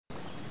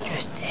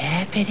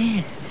tap it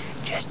in.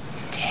 Just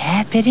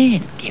tap it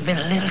in. Give it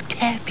a little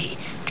tappy.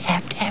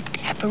 Tap, tap,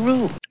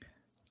 tap-a-roo.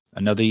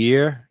 Another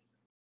year,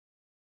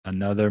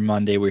 another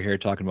Monday. We're here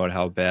talking about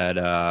how bad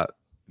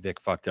Vic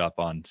fucked up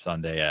on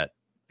Sunday at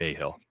Bay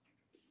Hill.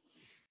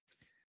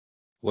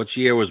 Which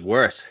year was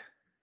worse?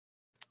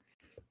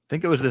 I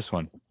think it was this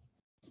one.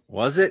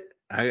 Was it?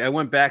 I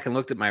went back and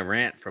looked at my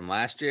rant from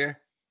last year.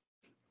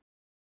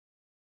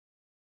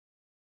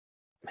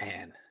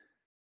 Man.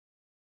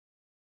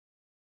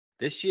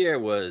 This year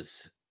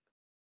was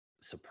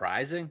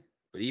surprising,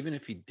 but even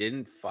if he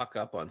didn't fuck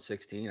up on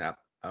 16,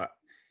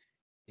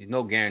 he's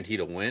no guarantee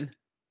to win.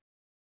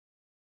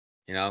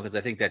 You know, because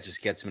I think that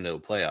just gets him into the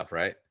playoff,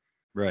 right?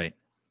 Right.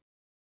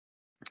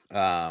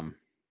 But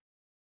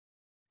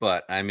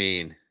I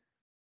mean,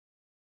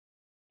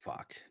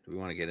 fuck. Do we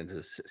want to get into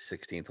the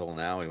 16th hole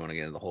now? Or we want to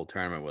get into the whole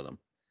tournament with him?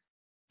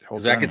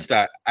 Because I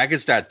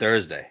could start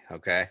Thursday.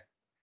 Okay.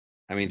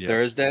 I mean,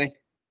 Thursday,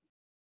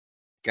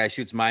 guy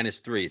shoots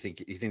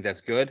 -3. You think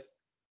that's good?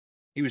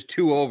 He was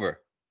 2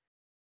 over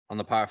on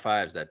the par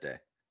 5s that day.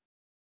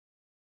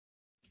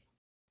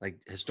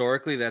 Like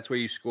historically, that's where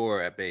you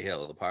score at Bay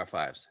Hill, the par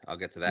 5s. I'll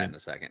get to that in a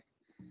second.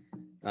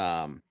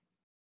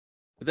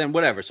 But then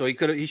whatever. So he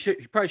probably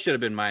should have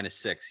been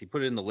 -6. He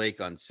put it in the lake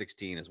on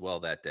 16 as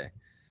well that day.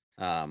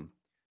 But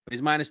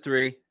he's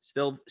 -3,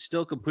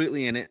 still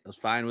completely in it. I was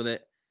fine with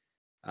it.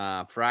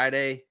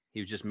 Friday, he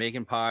was just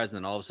making pars, and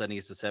then all of a sudden he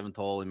gets the 7th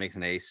hole. He makes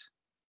an ace.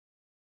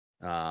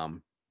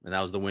 And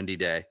that was the windy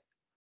day.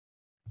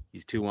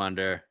 He's 2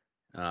 under.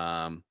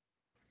 And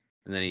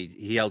then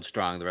he held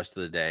strong the rest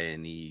of the day,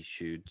 and he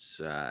shoots.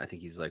 I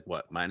think he's like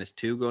what,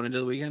 -2 going into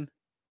the weekend.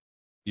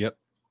 Yep,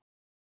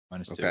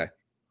 -2. Okay,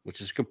 which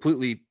is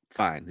completely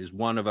fine. He's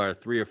one of our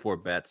 3 or 4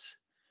 bets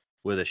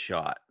with a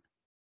shot,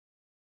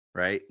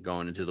 right,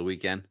 going into the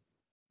weekend.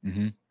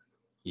 Mm-hmm.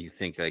 You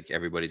think like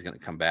everybody's going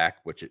to come back,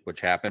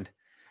 which happened.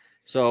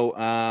 So,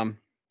 and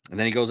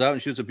then he goes out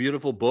and shoots a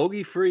beautiful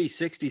bogey-free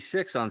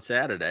 66 on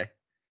Saturday.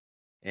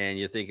 And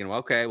you're thinking, well,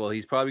 okay, well,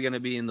 he's probably going to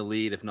be in the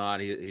lead. If not,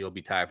 he'll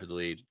be tied for the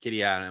lead.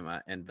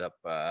 Kitayama ended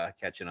up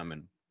catching him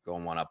and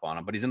going 1 up on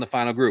him. But he's in the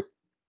final group.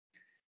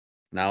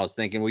 Now I was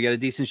thinking, we got a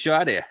decent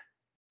shot here.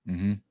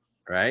 Mm-hmm.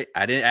 Right?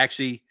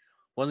 I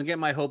wasn't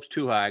getting my hopes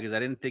too high because I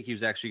didn't think he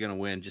was actually going to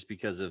win just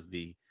because of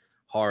the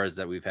horrors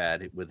that we've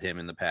had with him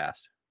in the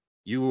past.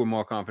 You were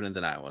more confident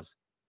than I was.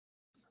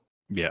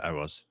 Yeah, I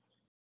was.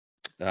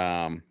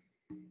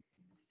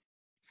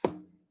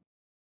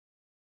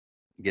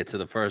 Get to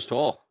the first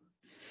hole.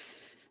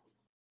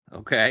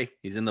 Okay,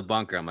 he's in the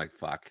bunker. I'm like,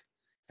 fuck.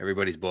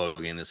 Everybody's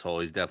bogeying this hole.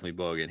 He's definitely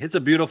bogeying. Hits a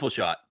beautiful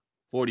shot,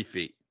 40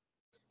 feet.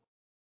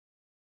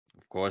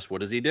 Of course,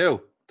 what does he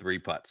do? 3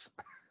 putts.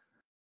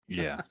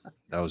 Yeah,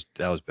 that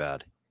was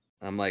bad.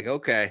 I'm like,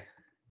 okay,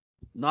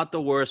 not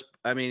the worst.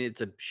 I mean, it's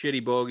a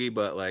shitty bogey,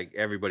 but like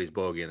everybody's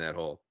bogeying that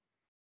hole.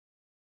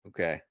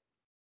 Okay.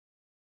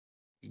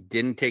 He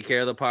didn't take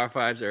care of the par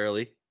 5s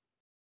early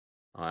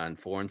on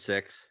 4 and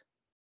 6.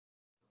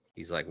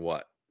 He's like,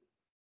 what?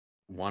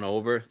 1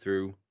 over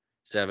through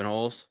 7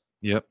 holes.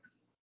 Yep.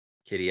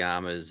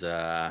 Kitayama's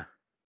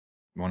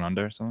 1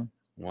 under or something.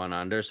 1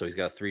 under, so he's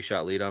got a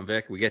 3-shot lead on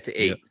Vic. We get to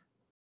 8. Yep.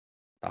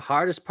 The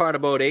hardest part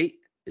about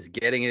 8 is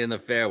getting it in the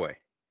fairway.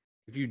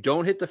 If you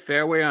don't hit the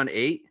fairway on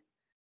 8,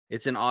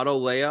 it's an auto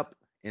layup,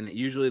 and it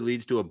usually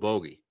leads to a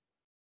bogey.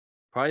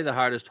 Probably the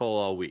hardest hole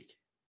all week.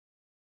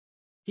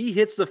 He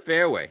hits the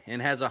fairway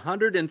and has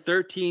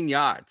 113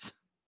 yards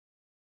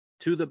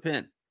to the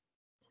pin.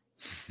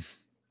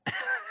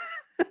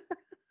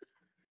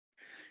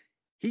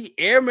 He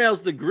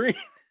airmails the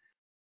green.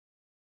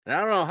 And I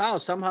don't know how.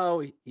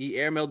 Somehow he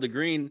airmailed the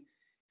green,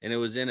 and it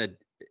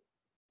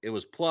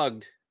was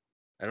plugged.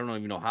 I don't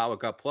even know how it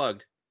got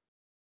plugged.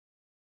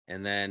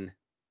 And then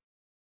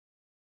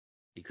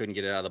he couldn't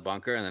get it out of the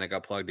bunker, and then it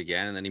got plugged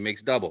again, and then he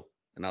makes double.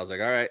 And I was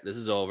like, all right, this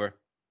is over.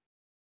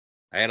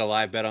 I had a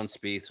live bet on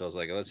Spieth, so I was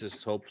like, let's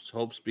just hope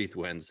Spieth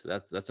wins.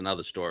 That's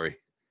another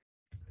story.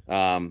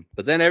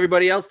 But then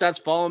everybody else starts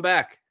falling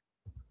back.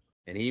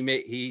 And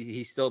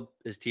he still,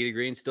 his tee to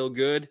green still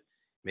good.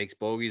 Makes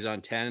bogeys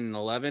on 10 and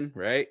 11,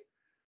 right?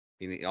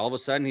 And all of a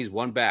sudden, he's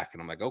 1 back.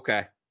 And I'm like,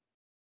 okay.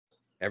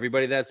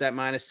 Everybody that's at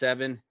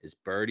 -7 is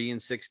birdie in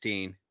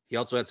 16. He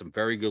also had some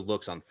very good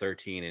looks on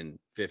 13 and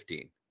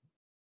 15.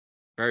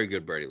 Very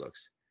good birdie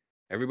looks.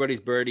 Everybody's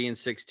birdie in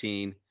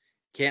 16.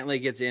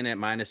 Cantlay gets in at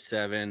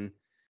 -7.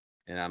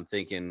 And I'm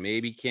thinking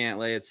maybe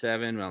Cantlay at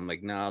 7. But I'm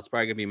like, no, it's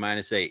probably going to be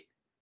 -8.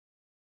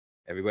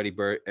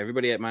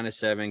 Everybody at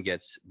 -7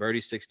 gets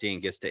birdie 16,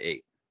 gets to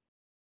 8.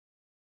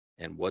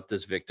 And what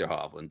does Viktor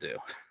Hovland do?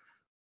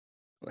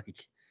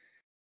 Like,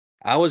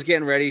 I was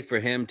getting ready for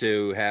him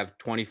to have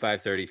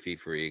 25, 30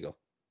 feet for eagle.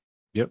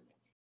 Yep.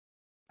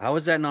 How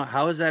is that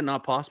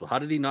not possible? How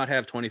did he not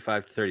have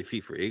 25 to 30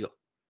 feet for eagle?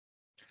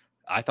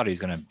 I thought he was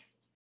going to,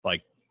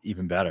 like,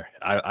 even better.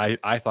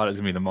 I thought it was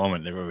going to be the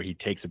moment where he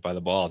takes it by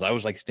the balls. I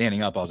was, like,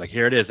 standing up. I was like,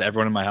 here it is.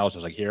 Everyone in my house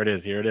was like, here it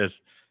is. Here it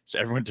is. So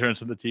everyone turns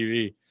to the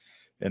TV.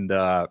 And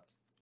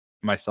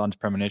my son's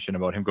premonition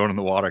about him going in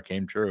the water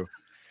came true.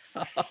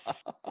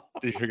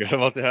 Did you forget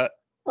about that?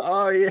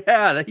 Oh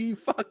yeah, he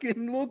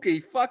fucking Luke. He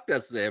fucked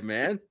us there,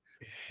 man.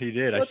 He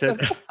did. I What the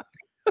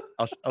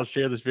said, I'll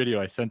share this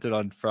video. I sent it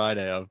on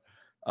Friday of,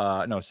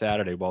 no,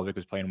 Saturday while Vic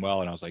was playing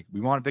well, and I was like,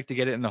 we want Vic to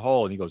get it in the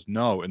hole, and he goes,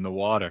 no, in the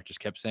water. Just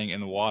kept saying in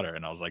the water,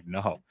 and I was like,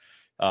 no.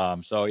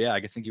 So yeah,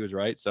 I think he was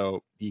right.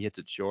 So he hits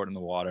it short in the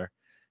water,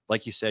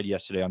 like you said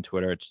yesterday on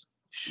Twitter. It's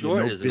Short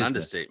no is an business.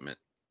 understatement.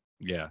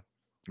 Yeah,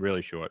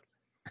 really short.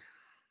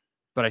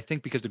 But I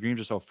think because the greens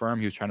are so firm,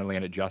 he was trying to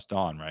land it just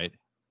on, right?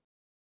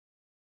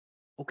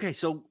 Okay,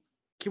 so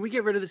can we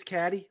get rid of this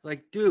caddy?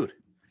 Like, dude,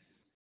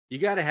 you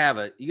gotta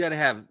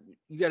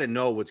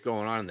know what's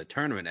going on in the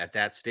tournament at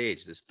that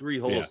stage. There's 3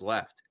 holes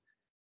left.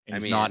 And I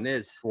he's mean, not and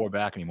there's 4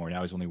 back anymore.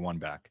 Now he's only 1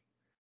 back.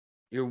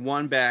 you're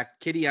 1 back.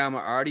 Kitayama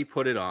already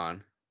put it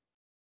on.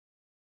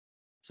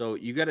 So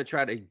you got to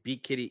try to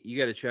beat Kitty. You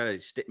got to try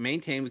to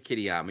maintain with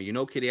Kitayama. You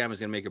know Kitayama's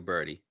going to make a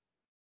birdie.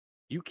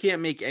 You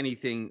can't make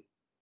anything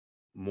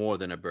more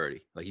than a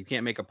birdie. Like you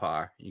can't make a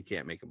par. You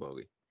can't make a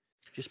bogey.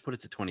 Just put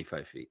it to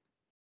 25 feet.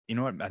 You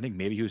know what? I think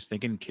maybe he was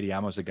thinking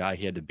Kitayama was the guy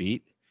he had to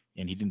beat,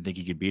 and he didn't think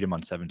he could beat him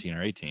on 17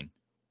 or 18.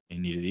 He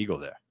needed eagle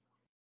there.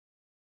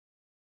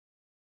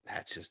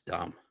 That's just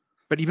dumb.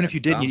 But even if you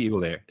did dumb. need eagle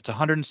there, it's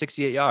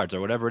 168 yards or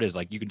whatever it is.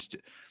 Like you could,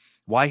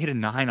 why hit a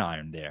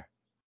 9-iron there?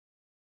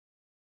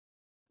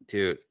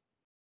 Dude,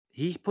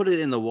 he put it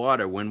in the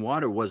water when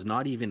water was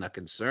not even a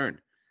concern.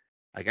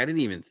 Like I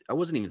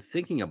wasn't even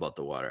thinking about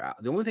the water.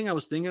 The only thing I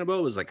was thinking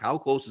about was like, how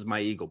close is my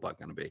eagle putt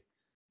going to be?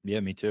 Yeah,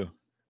 me too.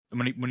 And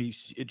when you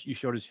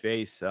showed his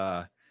face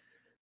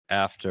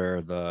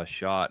after the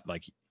shot,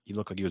 like he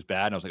looked like he was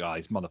bad, and I was like, oh,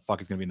 this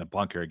motherfucker's gonna be in the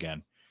bunker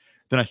again.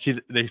 Then I see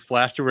they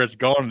flash to where it's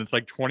going, and it's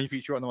like 20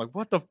 feet short, and I'm like,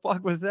 what the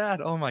fuck was that?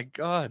 Oh my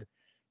god,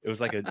 it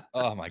was like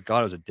oh my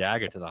god, it was a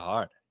dagger to the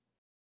heart.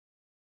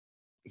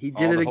 He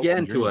did it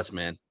again to us,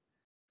 man.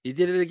 He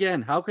did it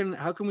again. How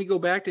can we go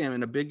back to him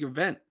in a big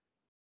event?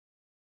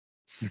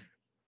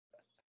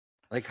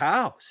 Like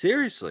how?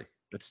 Seriously.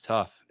 It's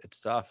tough.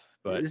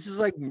 But this is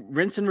like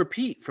rinse and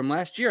repeat from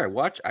last year.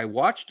 I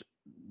watched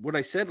what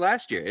I said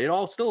last year. It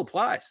all still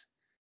applies.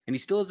 And he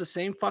still has the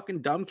same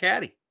fucking dumb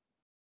caddy.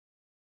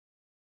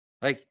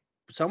 Like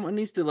someone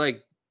needs to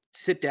like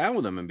sit down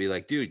with him and be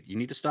like, dude, you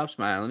need to stop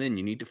smiling and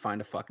you need to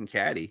find a fucking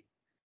caddy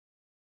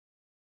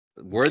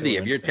worthy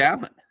of your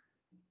talent.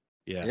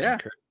 Yeah.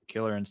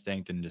 Killer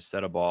instinct and just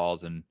set of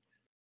balls, and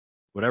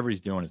whatever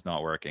he's doing is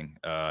not working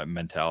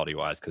mentality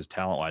wise, because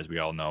talent wise we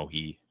all know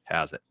he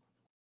has it.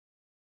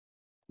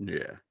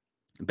 Yeah.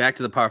 Back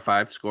to the par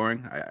 5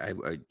 scoring.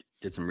 I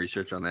did some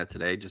research on that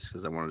today just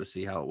because I wanted to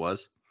see how it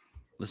was.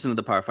 Listen to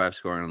the par 5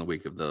 scoring on the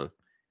week of the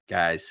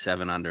guys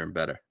 7 under and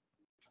better.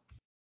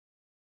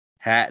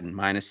 Hatton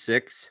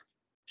 -6,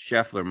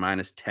 Scheffler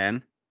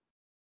 -10,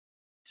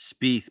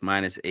 Spieth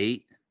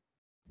 -8,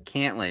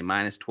 Cantlay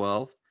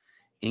 -12,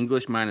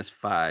 English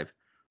 -5,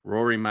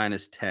 Rory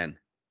 -10,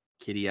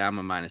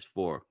 Kitayama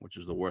 -4, which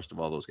was the worst of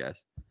all those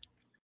guys.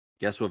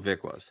 Guess what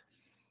Vic was?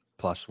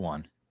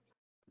 +1.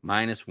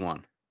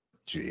 -1.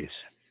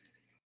 Jeez.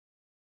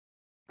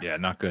 Yeah,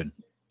 not good.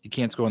 He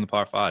can't score in the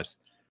par 5s.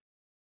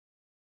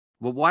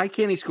 Well, why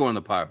can't he score in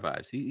the par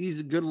 5s? He's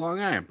a good long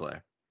iron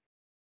player.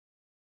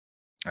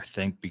 I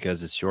think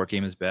because his short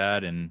game is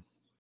bad and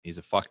he's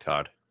a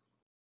fucktard.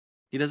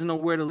 He doesn't know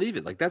where to leave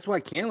it. Like that's why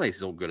Cantley's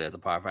so good at the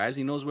par 5s.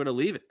 He knows where to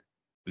leave it.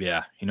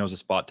 Yeah, he knows a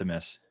spot to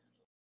miss.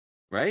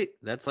 Right?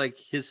 That's like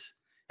his.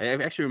 I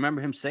actually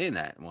remember him saying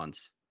that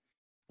once.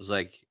 It was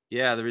like,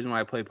 yeah, the reason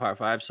why I play par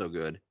 5 so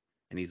good,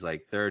 and he's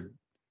like third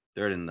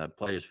in the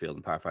players field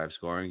in par 5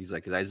 scoring. He's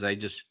like, because I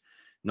just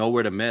know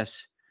where to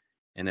miss,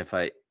 and if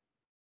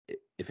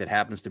it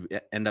happens to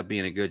end up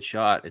being a good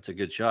shot, it's a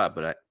good shot.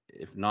 But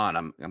if not,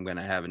 I'm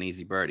gonna have an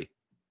easy birdie.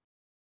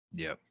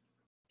 Yep.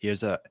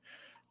 To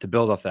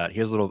build off that,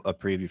 here's a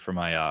preview for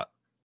my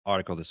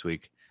article this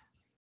week.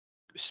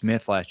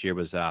 Smith last year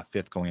was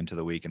 5th going into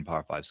the week in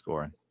par 5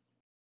 scoring.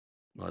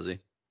 Was he?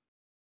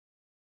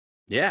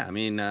 Yeah, I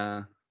mean,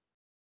 and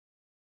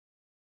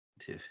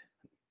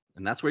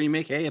that's where you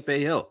make hay at Bay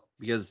Hill,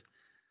 because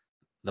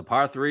the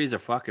par 3s are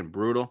fucking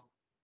brutal.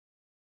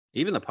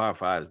 Even the par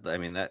 5s. I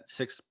mean, the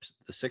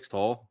 6th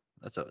hole,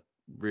 that's a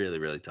really,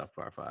 really tough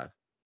par 5.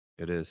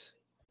 It is.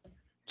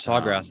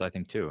 Sawgrass, I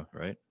think too,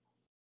 right?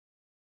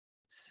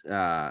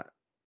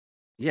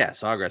 Yeah,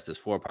 Sawgrass is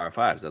 4 par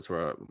 5s. That's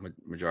where a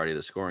majority of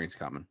the scoring is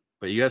coming.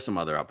 But you have some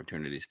other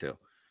opportunities too.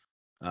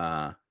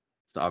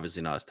 It's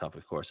obviously not as tough,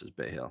 of course, as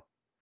Bay Hill.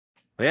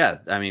 But yeah,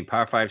 I mean,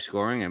 par 5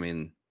 scoring. I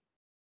mean,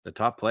 the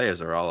top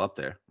players are all up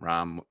there: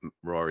 Rahm,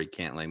 Rory,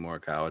 Cantlay,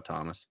 Morikawa,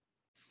 Thomas.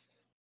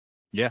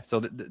 Yeah, so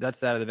that's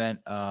that event.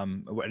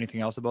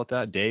 Anything else about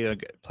that? Day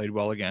played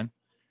well again.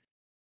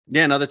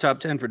 Yeah, another top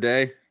 10 for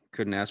Day.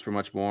 Couldn't ask for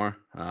much more.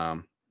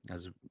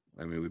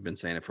 We've been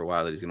saying it for a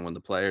while that he's going to win the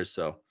Players.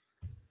 So,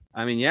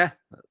 I mean, yeah,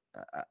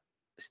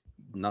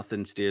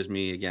 nothing steers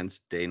me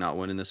against Day not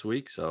winning this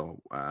week. So,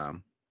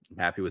 I'm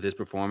happy with his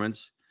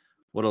performance.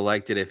 Would have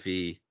liked it if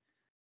he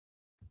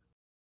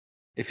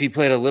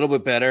played a little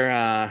bit better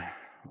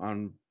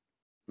on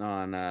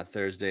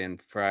Thursday and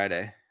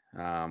Friday.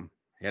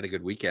 He had a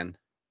good weekend.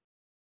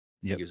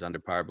 Yep. He was under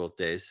par both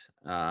days.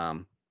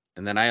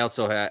 And then I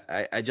also had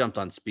I jumped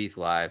on Spieth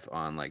Live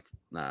on like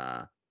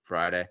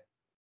Friday,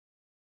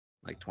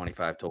 like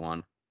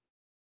 25-1.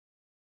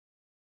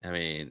 I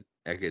mean,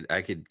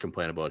 I could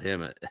complain about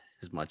him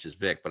as much as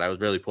Vic, but I was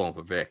really pulling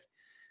for Vic.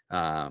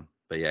 But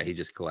yeah, he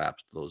just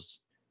collapsed. Those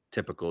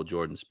typical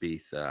Jordan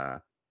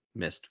Spieth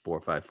missed 4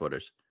 or 5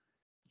 footers.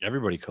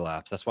 Everybody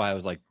collapsed. That's why I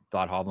was like,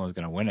 thought Hovland was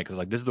going to win it, because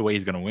like this is the way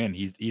he's going to win.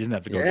 He doesn't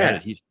have to go get Yeah.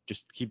 it. He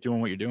just keep doing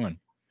what you're doing.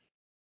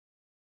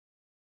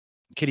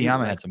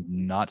 Kitayama had some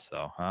nuts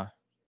though, huh?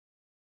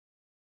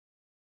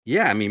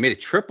 Yeah, I mean, he made a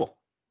triple.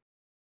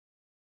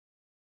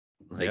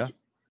 Like, Yeah.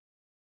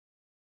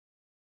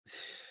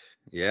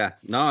 yeah.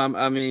 No,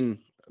 I mean,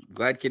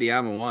 glad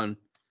Kitayama won.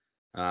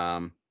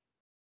 I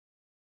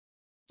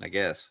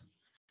guess.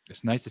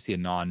 It's nice to see a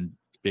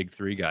non-big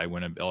three guy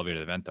win an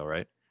elevated event though,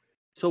 right?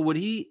 So would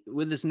he,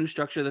 with this new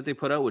structure that they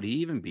put out, would he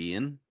even be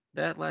in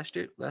that last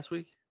week?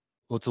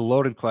 Well, it's a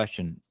loaded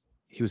question.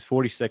 He was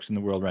 46 in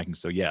the world ranking,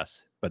 so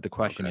yes. But the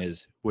question Okay.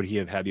 is, would he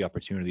have had the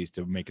opportunities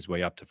to make his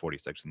way up to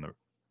 46 in the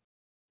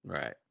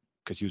Right.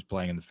 because he was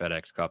playing in the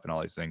FedEx Cup and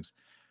all these things,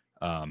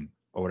 or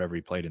whatever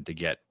he played in to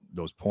get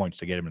those points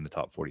to get him in the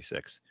top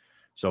 46.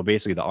 So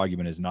basically, the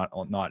argument is not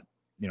that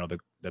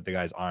the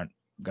guys aren't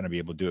going to be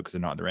able to do it because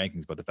they're not in the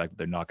rankings, but the fact that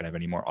they're not going to have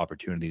any more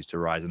opportunities to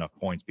rise enough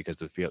points because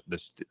the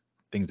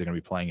things they're going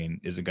to be playing in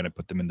isn't going to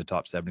put them in the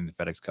top 70 in the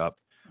FedEx Cup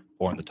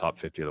or in the top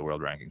 50 of the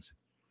world rankings.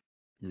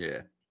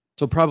 Yeah.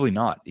 So probably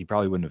not. He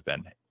probably wouldn't have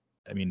been.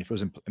 I mean, if it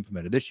was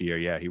implemented this year,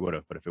 yeah, he would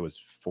have. But if it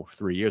was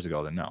 3 years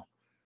ago, then no.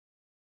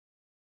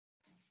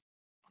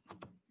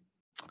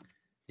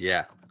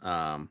 Yeah.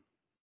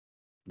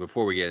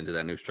 Before we get into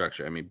that new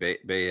structure, I mean, Bay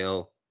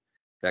Hill,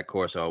 that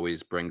course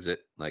always brings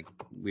it. Like,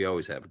 we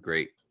always have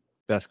great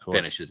Best course.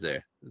 finishes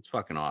there. It's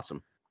fucking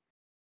awesome.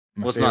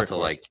 My Well, it's not favorite to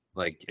course.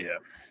 like Yeah.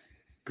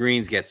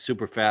 greens get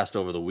super fast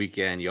over the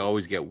weekend. You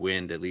always get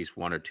wind at least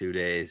 1 or 2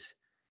 days.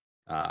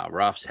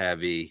 Rough's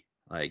heavy,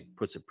 like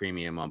puts a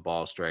premium on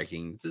ball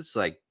striking. It's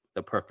like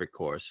the perfect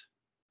course.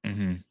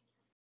 Mm-hmm.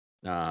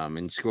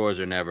 And scores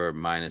are never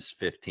minus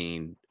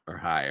 15 or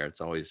higher.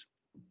 It's always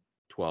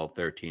 12,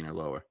 13 or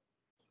lower.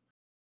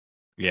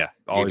 Yeah.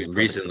 Always Even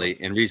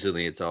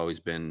recently it's always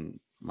been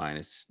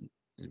minus.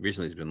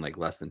 Recently it's been like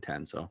less than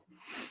 10. So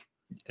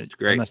it's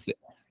great.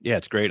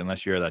 It's great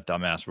unless you're that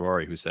dumbass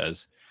Rory who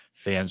says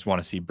fans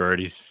want to see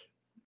birdies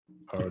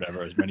or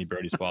whatever, as many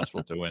birdies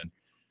possible to win.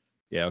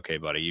 Yeah, okay,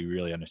 buddy. You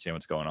really understand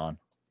what's going on.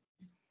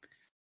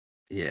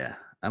 Yeah.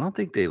 I don't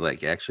think they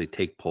like actually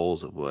take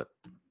polls of what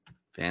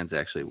fans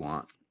actually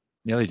want.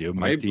 Yeah, they do.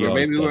 Maybe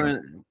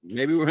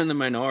we're in the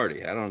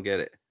minority. I don't get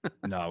it.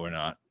 No, we're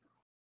not.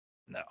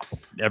 No.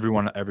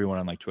 Everyone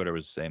on like Twitter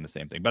was saying the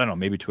same thing. But I don't know,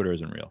 maybe Twitter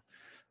isn't real.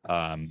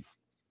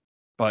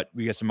 But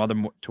we got some other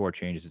tour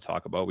changes to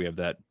talk about. We have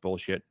that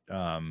bullshit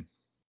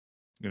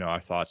our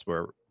thoughts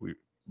where we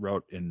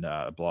wrote in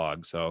a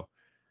blog, so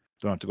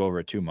don't have to go over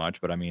it too much,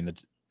 but I mean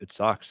it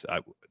sucks.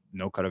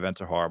 No cut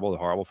events are horrible. They're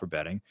horrible for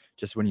betting.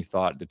 Just when you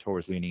thought the tour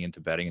was leaning into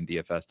betting and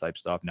DFS type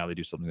stuff, now they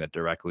do something that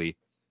directly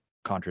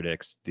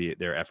contradicts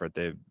their effort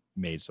they've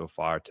made so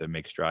far to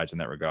make strides in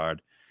that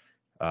regard,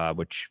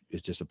 which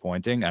is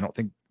disappointing. I don't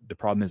think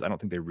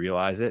they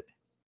realize it.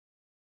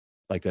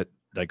 Like that,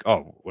 like,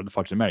 oh, what the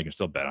fuck's the matter? You can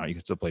still bet on it. You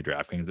can still play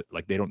DraftKings.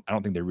 Like I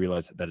don't think they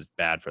realize that it's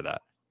bad for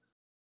that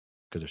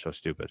because they're so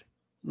stupid.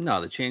 No,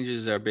 the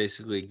changes are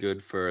basically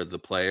good for the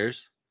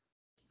players,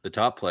 the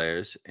top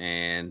players,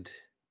 and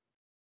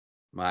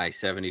my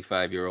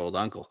 75-year-old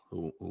uncle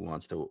who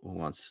wants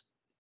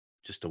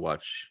just to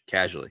watch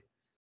casually.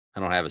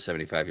 I don't have a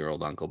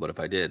 75-year-old uncle, but if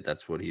I did,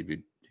 that's what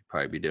he'd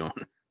probably be doing.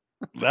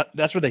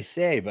 That's what they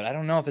say, but I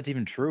don't know if it's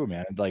even true,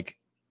 man. Like,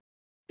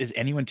 is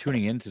anyone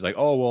tuning in to like,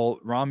 oh, well,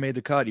 Rahm made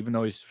the cut, even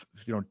though he's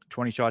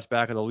 20 shots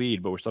back of the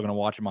lead, but we're still going to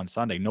watch him on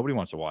Sunday. Nobody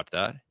wants to watch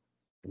that.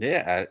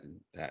 Yeah,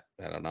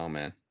 I don't know,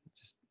 man.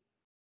 Just,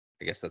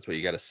 I guess that's what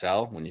you got to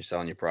sell when you're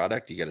selling your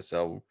product. You got to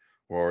sell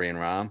Rory and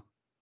Rahm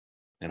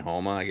and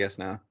Homa, I guess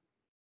now.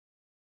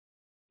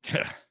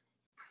 Yeah.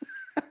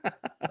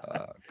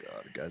 Oh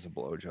God, the guy's a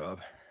blowjob.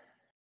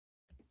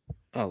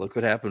 Oh, look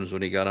what happens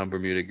when he got on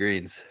Bermuda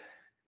greens.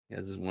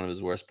 This is one of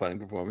his worst putting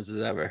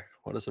performances ever.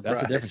 What a surprise!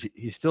 That's the difference.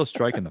 He's still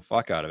striking the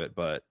fuck out of it,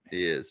 but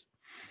he is.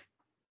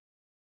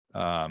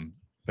 But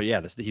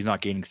yeah, he's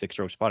not gaining 6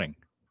 strokes putting.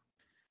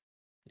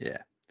 Yeah,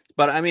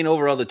 but I mean,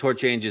 overall, the tour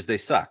changes they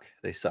suck.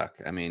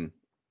 I mean,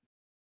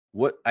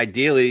 what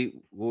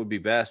would be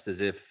best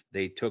is if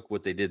they took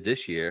what they did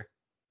this year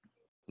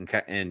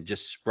and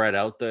just spread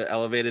out the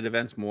elevated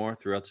events more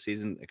throughout the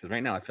season. Because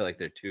right now, I feel like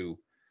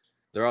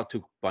they're all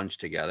too bunched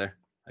together.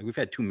 Like we've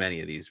had too many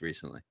of these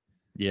recently.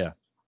 Yeah.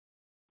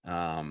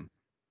 And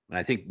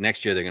I think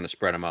next year they're going to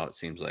spread them out. It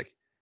seems like,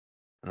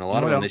 and a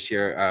lot of them this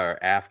year are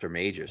after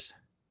majors.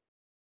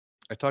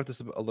 I talked this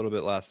a little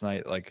bit last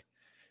night. Like,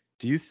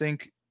 do you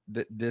think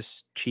that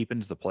this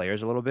cheapens the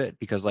players a little bit?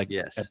 Because like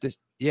yes,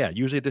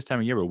 usually at this time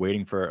of year we're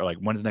waiting for like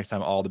when's the next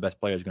time all the best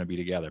players are going to be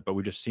together, but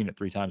we've just seen it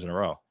 3 times in a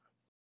row.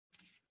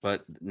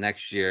 But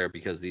next year,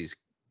 because these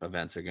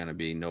events are going to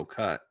be no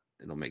cut,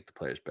 it'll make the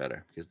players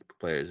better because the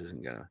players is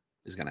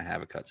gonna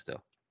have a cut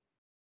still.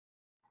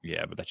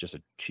 Yeah, but that's just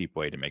a cheap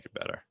way to make it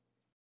better.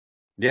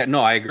 Yeah,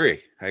 no, I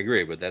agree,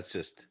 but that's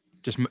just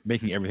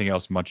making everything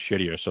else much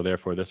shittier. So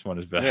therefore, this one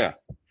is better. Yeah,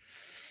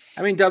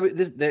 I mean,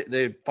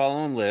 they're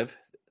following the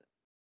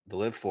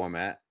live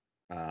format,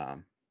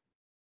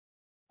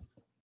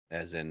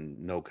 as in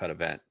no cut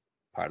event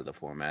part of the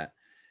format,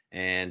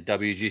 and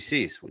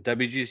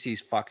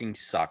WGCs fucking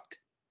sucked.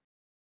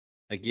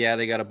 Like, yeah,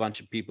 they got a bunch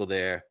of people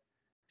there,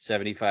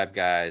 75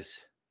 guys,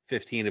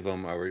 15 of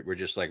them were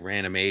just like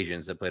random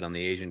Asians that played on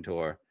the Asian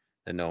tour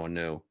that no one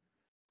knew.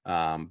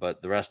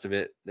 But the rest of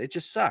it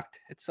just sucked.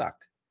 It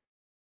sucked.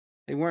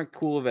 They weren't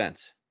cool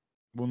events.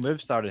 When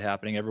Live started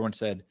happening, everyone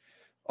said,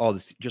 "Oh,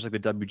 this just like the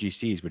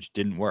WGCs," which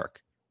didn't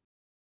work.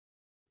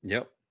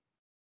 Yep.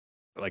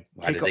 Like,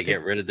 why did they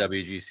get rid of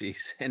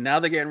WGCs? And now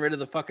they're getting rid of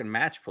the fucking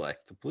match play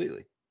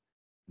completely.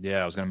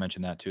 Yeah, I was gonna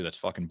mention that too. That's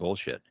fucking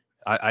bullshit.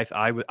 I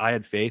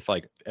had faith.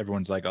 Like,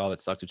 everyone's like, "Oh, that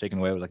sucks. They're taking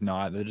away." I was like,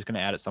 "No, they're just gonna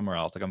add it somewhere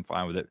else." Like, I'm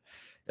fine with it.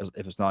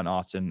 If it's not in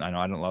Austin, I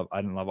know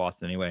I didn't love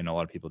Austin anyway. I know a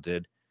lot of people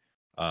did.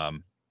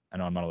 I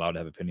know I'm not allowed to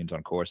have opinions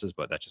on courses,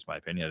 but that's just my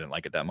opinion. I didn't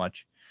like it that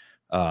much.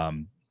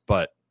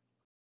 But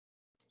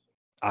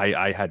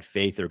I had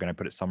faith they were going to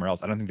put it somewhere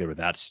else. I don't think they were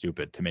that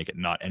stupid to make it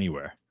not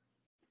anywhere.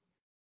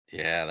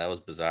 Yeah, that was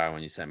bizarre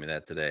when you sent me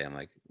that today. I'm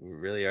like, we're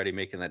really already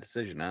making that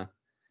decision, huh?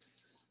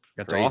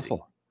 That's crazy.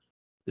 Awful.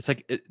 It's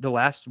like the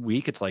last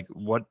week, it's like,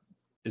 what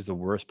is the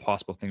worst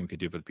possible thing we could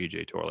do for the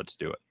PGA Tour? Let's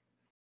do it.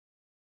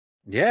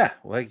 Yeah,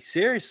 like,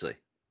 seriously.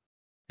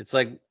 It's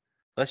like,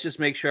 let's just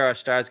make sure our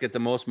stars get the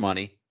most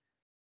money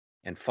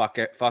and fuck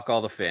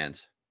all the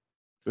fans.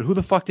 But who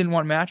the fuck didn't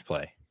want match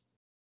play?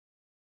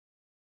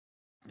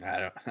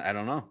 I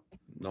don't know.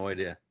 No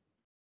idea.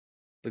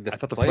 Like, I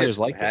thought the players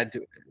had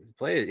to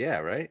play it. Yeah,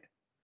 right.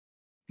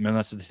 I mean,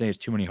 unless they say it's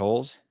too many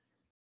holes.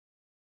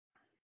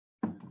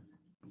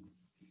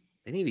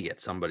 They need to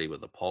get somebody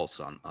with a pulse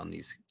on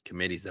these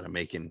committees that are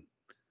making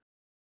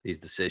these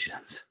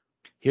decisions.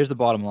 Here's the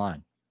bottom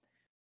line.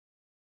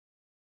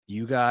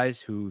 You guys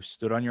who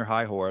stood on your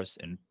high horse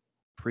and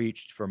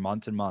preached for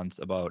months and months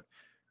about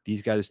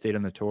these guys who stayed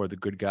on the tour, the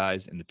good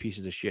guys, and the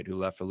pieces of shit who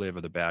left for Live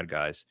are the bad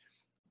guys.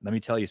 Let me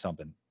tell you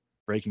something.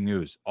 Breaking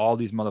news. All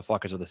these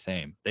motherfuckers are the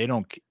same. They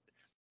don't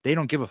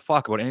give a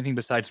fuck about anything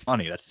besides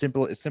money. That's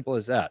simple. As simple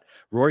as that.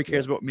 Rory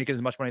cares about making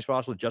as much money as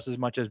possible, just as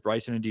much as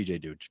Bryson and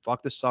DJ do.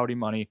 Fuck the Saudi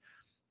money.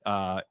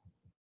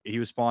 He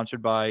was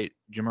sponsored by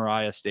Jim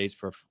Mariah Estates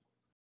for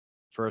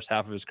first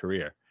half of his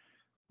career,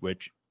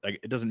 which, like,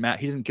 it doesn't matter.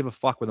 He doesn't give a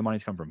fuck where the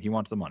money's come from. He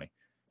wants the money,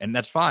 and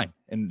that's fine,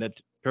 and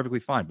that's perfectly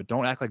fine. But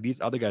don't act like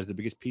these other guys are the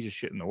biggest piece of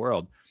shit in the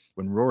world.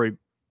 When Rory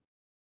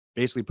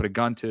basically put a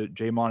gun to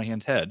Jay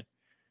Monahan's head,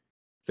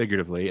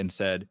 figuratively, and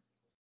said,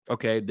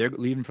 okay, they're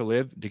leaving for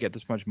Live to get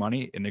this much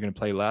money, and they're going to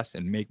play less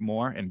and make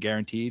more and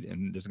guaranteed,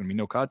 and there's going to be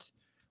no cuts.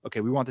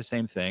 Okay, we want the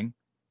same thing,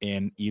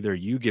 and either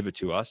you give it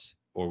to us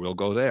or we'll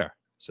go there.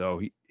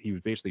 So he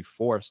was basically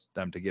forced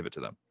them to give it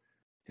to them.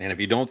 And if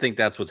you don't think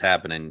that's what's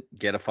happening,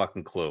 get a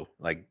fucking clue.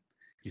 Like,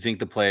 you think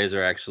the players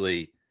are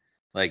actually,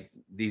 like,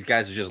 these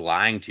guys are just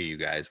lying to you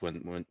guys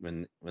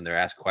when they're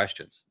asked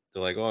questions.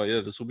 They're like, oh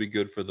yeah, this will be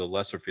good for the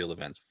lesser field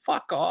events.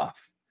 Fuck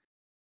off.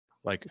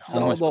 Like, it's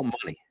all about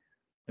money.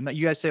 And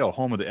you guys say, oh,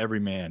 home of the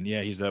everyman.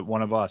 Yeah, he's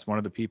one of us, one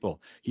of the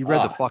people. He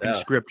read the fucking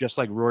script just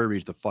like Rory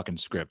reads the fucking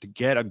script.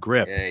 Get a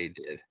grip. Yeah, he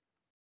did.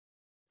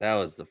 That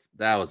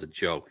was a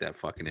joke, that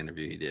fucking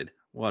interview he did.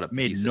 What a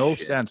made piece no of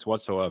shit. sense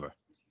whatsoever.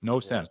 No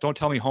sense. Don't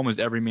tell me home is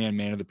everyman,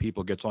 man of the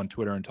people, gets on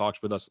Twitter and talks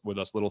with us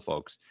little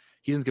folks.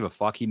 He doesn't give a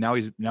fuck. Now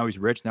he's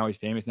rich. Now he's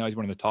famous. Now he's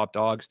one of the top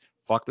dogs.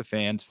 Fuck the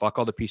fans. Fuck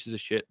all the pieces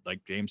of shit like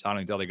James Harden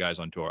and the other guys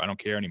on tour. I don't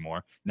care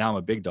anymore. Now I'm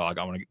a big dog.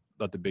 I want to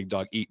let the big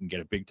dog eat and get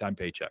a big time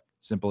paycheck.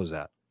 Simple as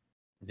that.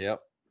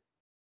 Yep.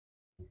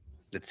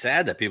 It's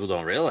sad that people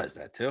don't realize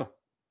that too.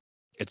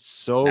 It's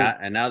so.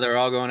 And now they're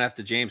all going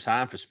after James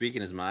Harden for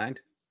speaking his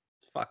mind.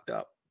 It's fucked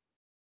up.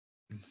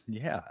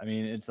 Yeah, I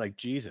mean, it's like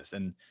Jesus,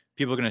 and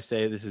people are gonna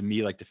say this is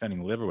me like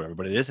defending Live or whatever,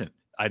 but it isn't.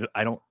 I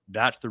don't.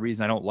 That's the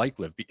reason I don't like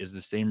Live. Is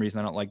the same reason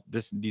I don't like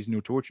these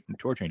new tour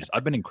changes.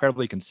 I've been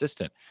incredibly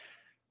consistent.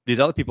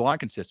 These other people aren't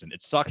consistent.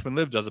 It sucks when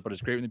Live does it, but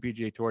it's great when the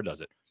PGA Tour does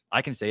it.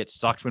 I can say it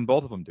sucks when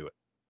both of them do it.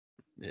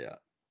 Yeah.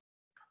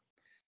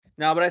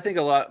 No, but I think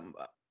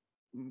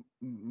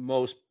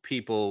most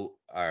people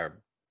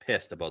are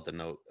pissed about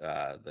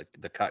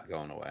the cut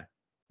going away.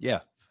 Yeah,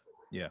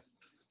 yeah.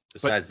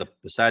 Besides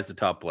the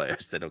top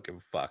players, they don't give a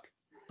fuck.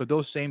 But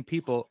those same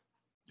people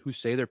who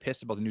say they're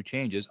pissed about the new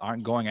changes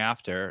aren't going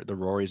after the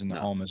Rorys and the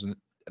Holmes and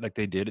like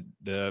they did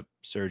the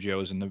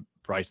Sergios and the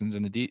Brysons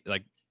and the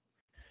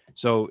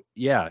So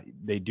yeah,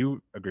 they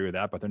do agree with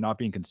that, but they're not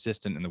being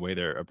consistent in the way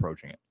they're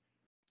approaching it.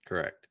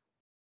 Correct.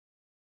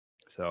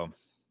 So,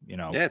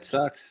 yeah, it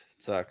sucks.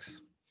 It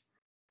sucks.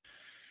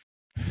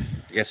 I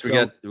guess we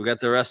got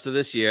the rest of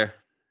this year,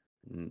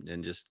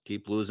 and just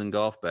keep losing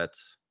golf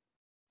bets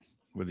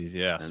with these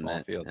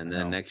small fields. And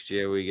then next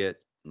year we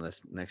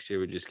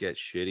just get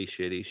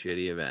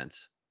shitty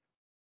events.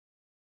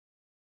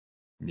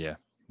 Yeah,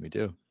 we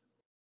do.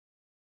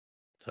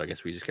 So I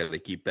guess we just got to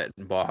keep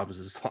betting bombs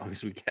as long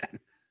as we can.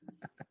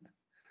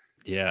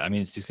 Yeah, I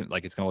mean, it's just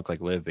it's gonna look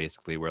like Live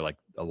basically, where like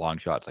a long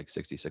shot's like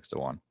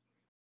 66-1.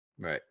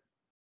 Right.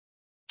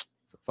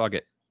 So fuck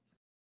it.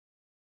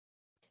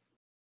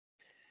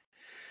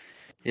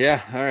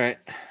 Yeah. All right.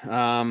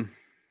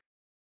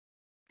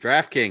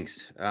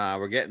 DraftKings.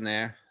 We're getting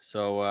there.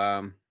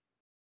 So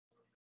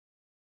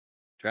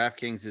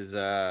DraftKings is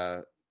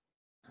where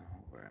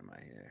am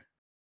I here?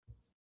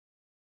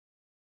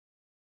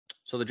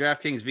 So the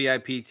DraftKings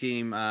VIP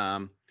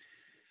team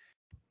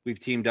we've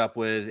teamed up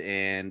with,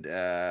 and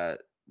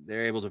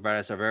they're able to provide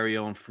us our very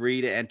own free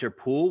to enter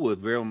pool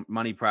with real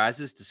money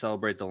prizes to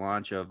celebrate the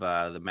launch of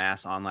the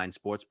Mass Online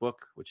Sportsbook,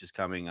 which is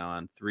coming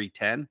on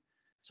 3/10.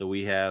 So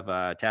we have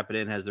Tap It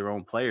In has their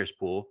own players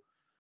pool.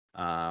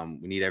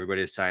 We need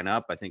everybody to sign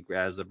up. I think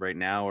as of right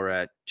now, we're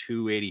at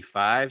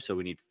 285. So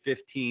we need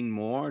 15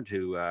 more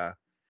to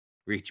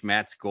reach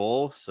Matt's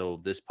goal.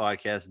 So this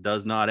podcast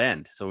does not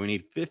end. So we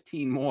need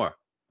 15 more.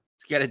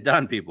 Let's get it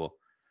done, people.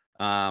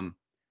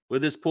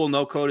 With this pool,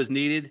 no code is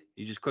needed.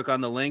 You just click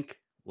on the link.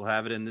 We'll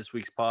have it in this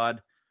week's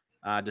pod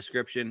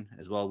description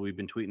as well. We've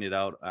been tweeting it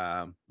out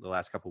the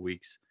last couple of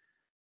weeks.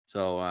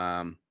 So,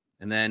 and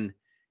then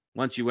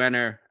once you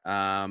enter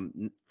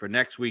for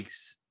next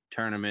week's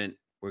tournament,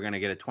 we're going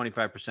to get a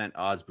 25%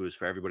 odds boost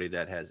for everybody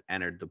that has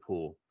entered the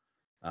pool.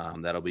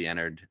 That'll be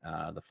entered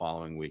the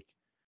following week.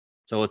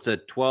 So it's a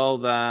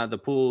 12. The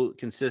pool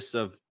consists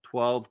of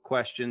 12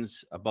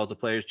 questions about the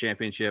Players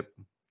Championship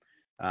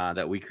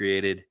that we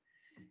created.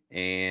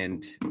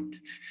 And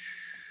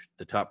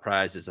the top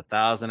prize is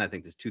 $1,000. I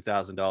think there's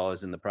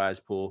 $2,000 in the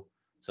prize pool.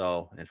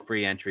 So, and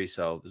free entry.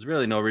 So there's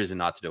really no reason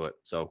not to do it.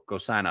 So go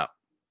sign up.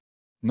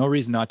 No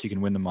reason not to. You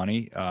can win the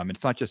money.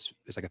 It's not just,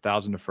 it's like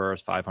 1,000 the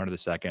first, 500 the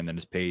second, then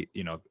it's paid,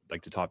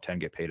 like the top 10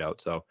 get paid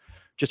out. So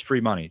just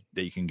free money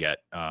that you can get.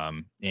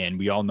 And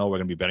we all know we're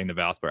going to be betting the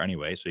Valspar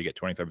anyway. So you get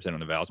 25% on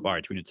the Valspar.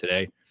 I tweeted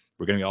today,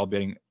 we're going to be all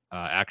betting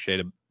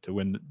Akshay to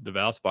win the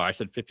Valspar. I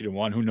said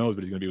 50-1. Who knows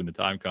what he's going to be when the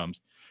time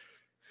comes.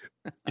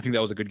 Do you think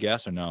that was a good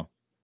guess or no?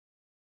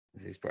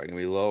 He's probably going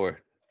to be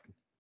lower.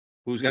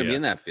 Who's going to be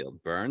in that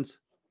field? Burns?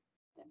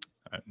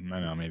 I don't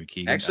know, maybe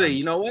Keegan. Actually,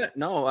 you know what?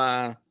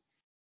 No,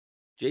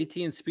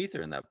 JT and Spieth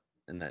are in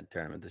that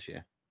tournament this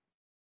year.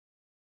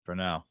 For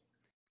now.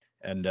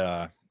 And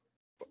well,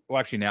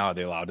 actually now are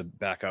they allowed to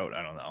back out?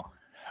 I don't know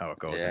how it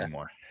goes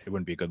anymore. It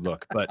wouldn't be a good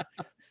look. But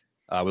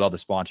with all the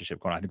sponsorship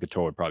going on, I think the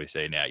tour would probably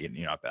say, nah, you're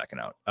not backing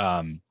out.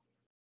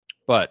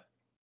 But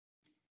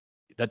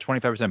that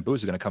 25%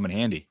 boost is going to come in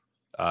handy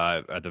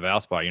at the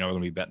Valspar. We're going to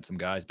be betting some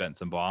guys, betting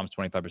some bombs.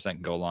 25%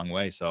 can go a long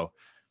way. So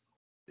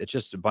it's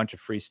just a bunch of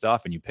free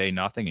stuff, and you pay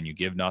nothing and you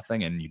give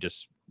nothing, and you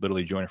just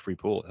literally join a free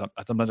pool.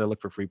 Sometimes I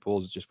look for free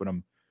pools just when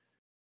I'm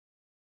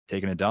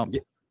taking a dump.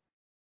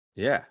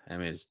 Yeah. I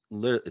mean,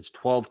 it's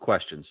 12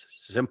 questions,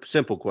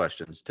 simple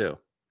questions too.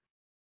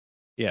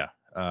 Yeah.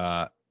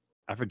 I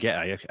forget.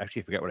 I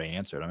actually forget what I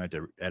answered. I'm going to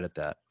have to edit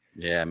that.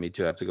 Yeah, me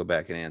too. I have to go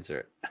back and answer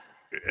it.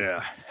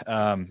 Yeah.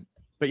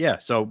 But yeah,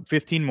 so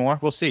 15 more.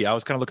 We'll see. I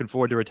was kind of looking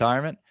forward to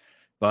retirement,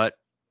 but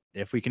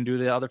if we can do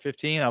the other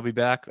 15, I'll be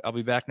back. I'll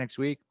be back next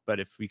week. But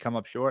if we come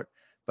up short,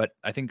 but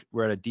I think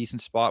we're at a decent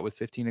spot with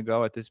 15 to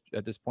go at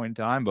this point in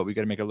time. But we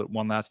got to make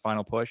one last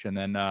final push, and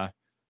then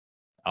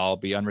I'll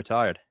be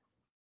unretired.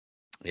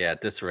 Yeah,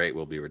 at this rate,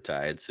 we'll be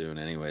retired soon,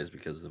 anyways,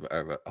 because of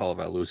all of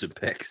our losing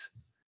picks.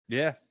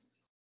 Yeah,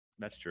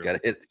 that's true.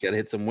 Got to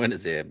hit some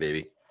winners here,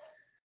 baby.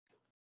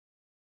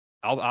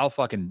 I'll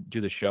fucking do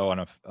the show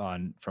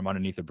on from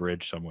underneath a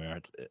bridge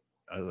somewhere.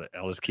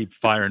 I'll just keep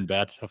firing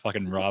bets. I'll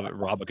fucking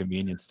rob a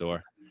convenience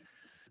store.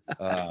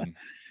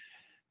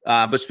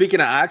 But speaking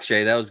of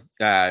Akshay, that was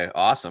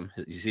awesome.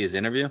 You see his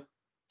interview?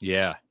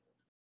 Yeah.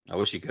 I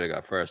wish he could have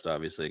got first,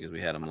 obviously, because we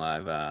had him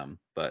live.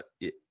 But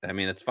I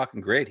mean, it's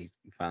fucking great. He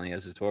finally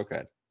has his tour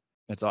card.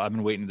 That's all. I've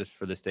been waiting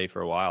for this day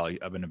for a while.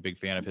 I've been a big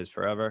fan of his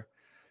forever.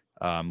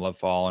 Love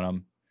following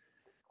him.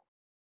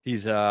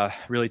 He's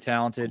really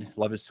talented.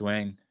 Love his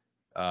swing.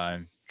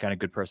 Kind of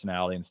good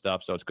personality and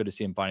stuff. So it's good to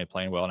see him finally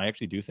playing well. And I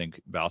actually do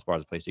think Valspar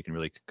is a place he can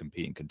really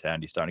compete and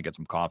contend. He's starting to get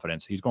some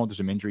confidence. He's going through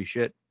some injury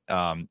shit.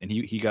 And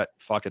he got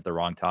fucked at the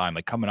wrong time.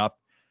 Like coming up,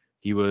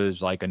 he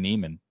was like a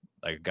Neiman,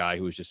 like a guy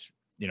who was just,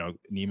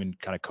 Neiman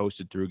kind of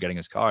coasted through getting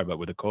his card, but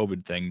with the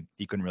COVID thing,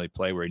 he couldn't really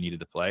play where he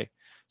needed to play.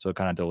 So it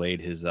kind of delayed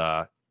his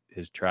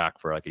track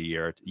for like a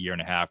year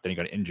and a half. Then he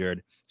got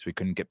injured, so he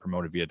couldn't get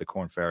promoted via the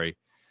Corn Ferry.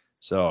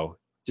 So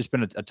just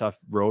been a tough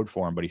road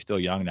for him, but he's still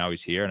young. Now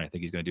he's here, and I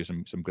think he's going to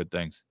do some good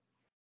things.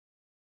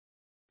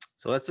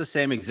 So that's the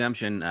same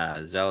exemption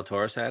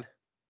Zalatoris had?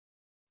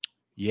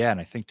 Yeah, and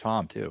I think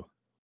Tom too.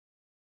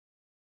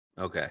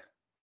 Okay.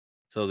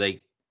 So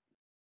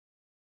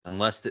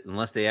unless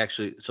they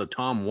actually, so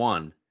Tom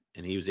won,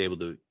 and he was able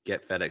to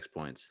get FedEx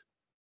points.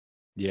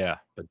 Yeah.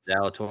 But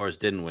Zalatoris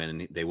didn't win,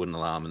 and they wouldn't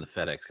allow him in the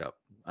FedEx Cup,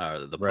 or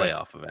the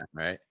playoff event,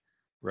 right?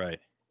 Right.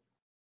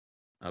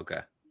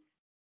 Okay.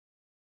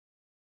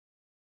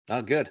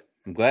 Oh, good.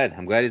 I'm glad.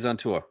 I'm glad he's on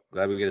tour.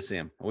 Glad we get to see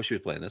him. I wish he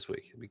was playing this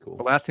week. It'd be cool.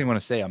 The last thing I want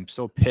to say, I'm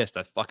so pissed.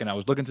 I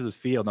was looking through the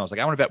field and I was like,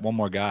 I want to bet one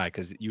more guy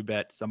because you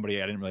bet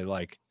somebody I didn't really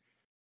like.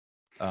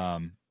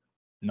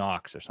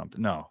 Knox or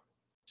something. No,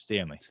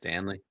 Stanley.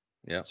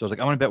 Yeah. So I was like,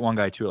 I want to bet one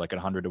guy too, like at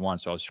 100 to 1.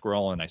 So I was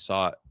scrolling and I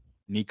saw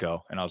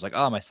Nico and I was like,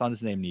 oh, my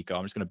son's named Nico.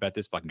 I'm just going to bet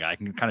this fucking guy. I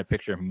can kind of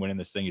picture him winning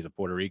this thing. He's a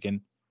Puerto Rican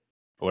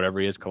or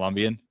whatever he is,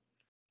 Colombian.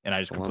 And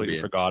I just completely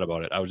forgot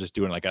about it. I was just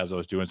doing like, as I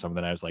was doing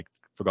something, I was like,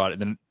 forgot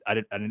it. And then I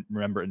didn't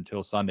remember it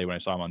until Sunday when I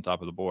saw him on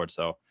top of the board.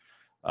 So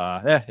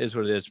it is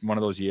what it is. One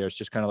of those years,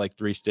 just kind of like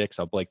 3 sticks.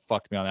 Blake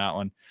fucked me on that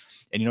one.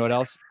 And you know what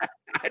else?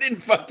 I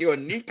didn't fuck you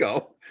on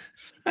Nico.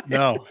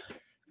 No,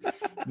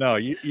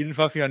 you didn't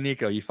fuck me on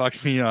Nico. You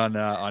fucked me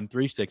on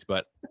 3 sticks,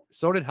 but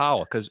so did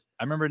Howell. Because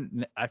I remember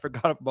I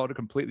forgot about it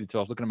completely until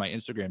I was looking at my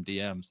Instagram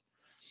DMs,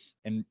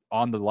 and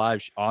on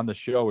the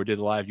show or did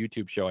the live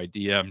YouTube show, I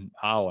DM'd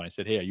Howell and I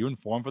said, "Hey, are you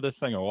informed for this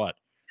thing or what?"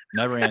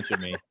 Never answered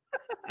me.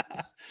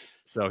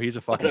 So he's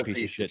a fucking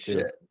piece of shit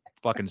too.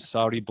 Fucking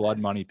Saudi blood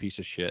money piece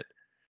of shit.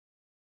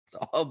 It's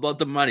all about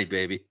the money,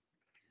 baby.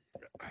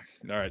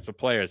 All right, so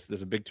players,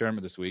 there's a big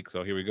tournament this week,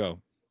 so here we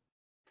go.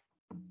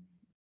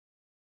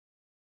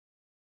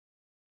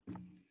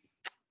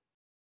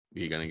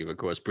 You're going to give a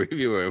course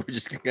preview, or we're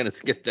just going to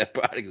skip that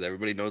part because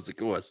everybody knows the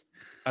course?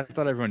 I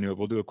thought everyone knew it.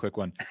 We'll do a quick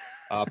one.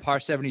 Par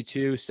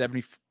 72,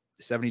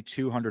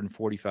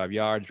 7,245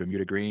 yards,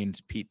 Bermuda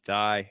greens, Pete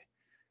Dye.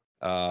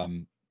 A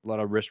lot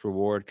of risk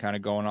reward kind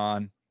of going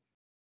on.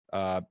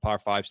 Par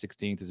 5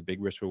 16th is a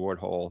big risk reward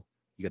hole.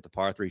 You got the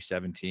par 3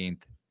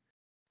 17th.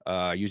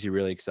 Usually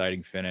really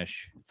exciting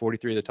finish.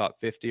 43 of the top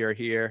 50 are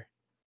here.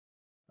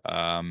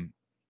 I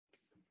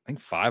think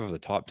 5 of the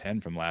top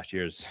 10 from last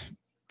year's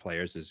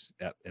players is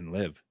in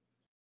live.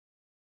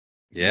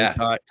 Yeah,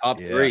 top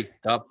three.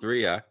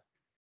 Yeah.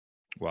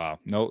 Wow.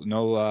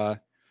 No.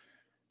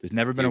 There's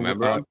never been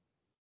remember.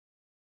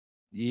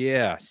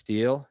 Yeah,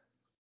 Steele.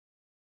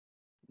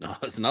 No,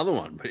 that's another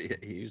one. But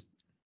he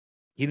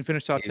didn't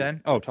finish top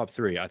 10. Oh, top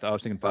 3. I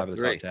was thinking 5 of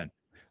the top 10.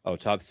 Oh,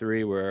 top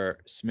 3 were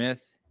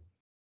Smith,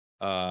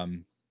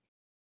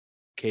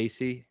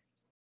 Casey,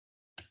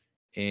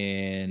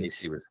 and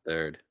Casey was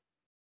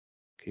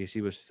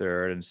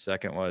third. And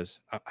second was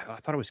I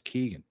thought it was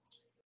Keegan.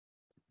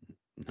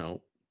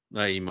 No,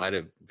 he might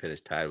have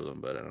finished tied with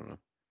him, but I don't know.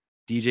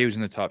 DJ was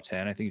in the top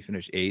 10. I think he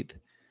finished 8th.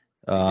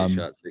 DJ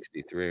shot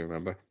 63.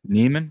 Remember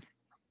Neiman?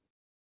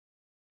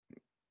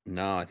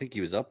 No, I think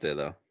he was up there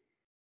though.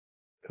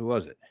 Who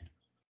was it?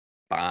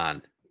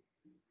 Bond.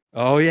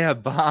 Oh yeah,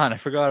 Bond. I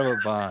forgot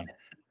about Bond.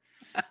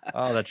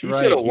 Oh, that's right. He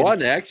should have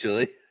won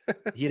actually.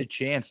 He had a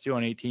chance too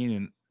on 18,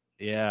 and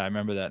yeah, I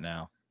remember that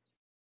now.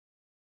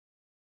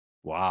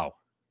 Wow.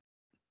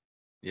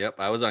 Yep,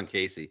 I was on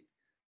Casey.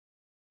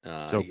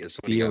 So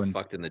Steele got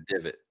fucked in the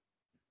divot.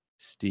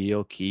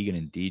 Steele, Keegan,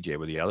 and DJ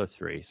were the other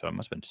 3, so it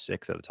must have been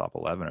 6 out of the top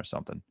 11 or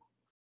something.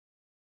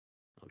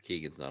 Oh,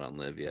 Keegan's not on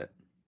live yet.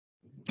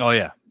 Oh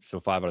yeah, so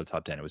 5 out of the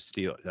top 10. It was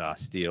Steele,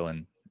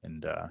 and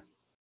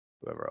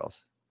whoever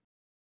else.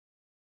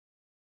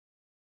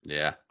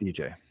 Yeah,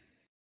 DJ.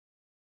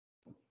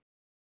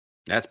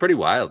 That's pretty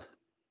wild.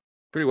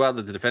 Pretty wild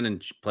that the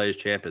defending players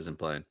champ isn't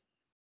playing.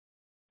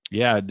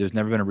 Yeah, there's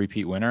never been a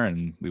repeat winner,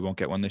 and we won't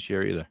get one this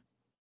year either.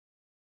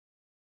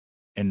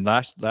 And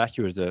last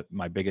year was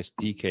my biggest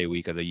DK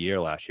week of the year.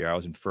 Last year, I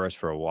was in first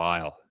for a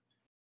while,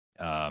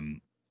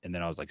 and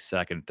then I was like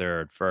second,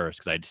 third, first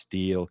because I had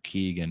Steele,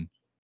 Keegan,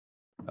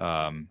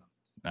 I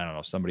don't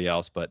know, somebody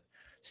else, but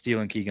Steele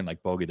and Keegan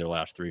like bogeyed their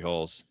last 3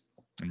 holes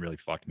and really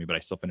fucked me. But I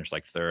still finished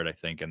like third, I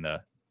think, in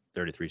the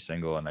 33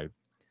 single, and I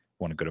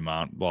won a good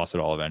amount. Lost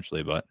it all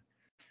eventually, but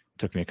it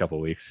took me a couple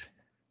of weeks.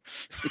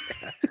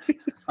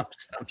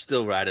 I'm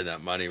still riding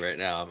that money right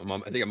now. I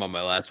think I'm on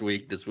my last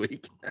week this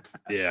week.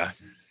 Yeah.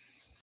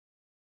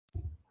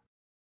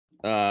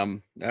 All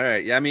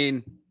right. Yeah, I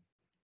mean,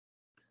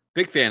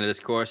 big fan of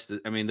this course.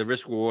 I mean, the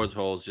risk rewards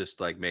holes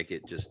just like make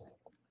it just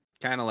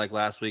kind of like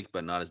last week,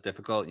 but not as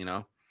difficult, you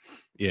know?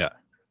 Yeah.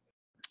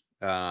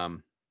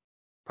 Par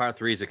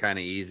 3s are kind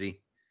of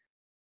easy.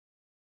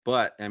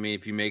 But I mean,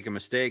 if you make a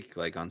mistake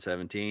like on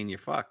 17, you're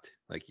fucked.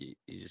 Like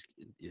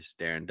you're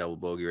staring double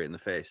bogey right in the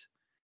face.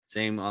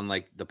 Same on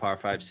like the par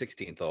 5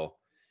 16th hole.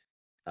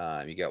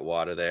 You got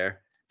water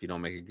there. If you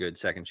don't make a good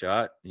second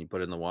shot and you put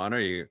it in the water,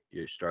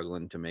 you're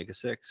struggling to make a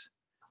 6.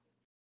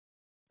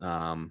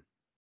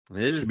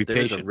 There's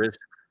a risk.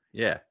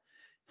 Yeah,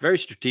 very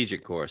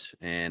strategic course,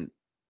 and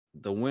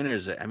the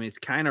winners. I mean, it's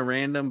kind of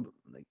random.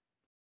 Like,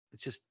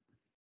 it's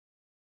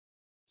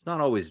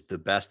not always the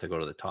best to go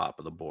to the top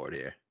of the board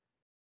here.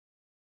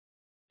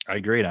 I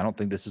agree. I don't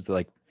think this is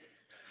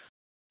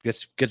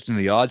gets into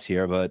the odds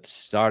here, but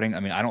starting.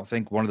 I mean, I don't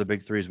think one of the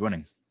big 3 is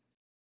winning.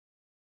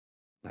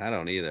 I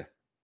don't either.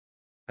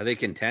 Are they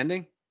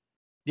contending?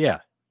 Yeah,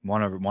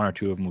 one or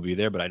 2 of them will be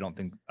there, but I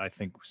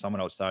think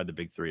someone outside the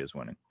big 3 is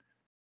winning.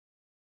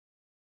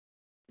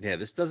 Yeah,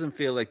 this doesn't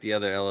feel like the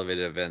other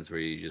elevated events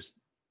where they're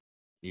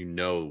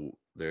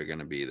going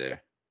to be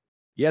there.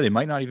 Yeah, they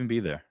might not even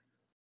be there.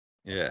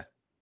 Yeah.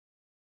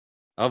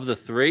 Of the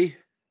 3,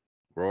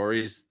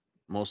 Rory's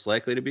most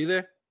likely to be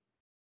there?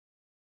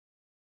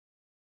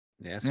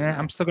 Yes. or Yeah, no?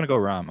 I'm still gonna go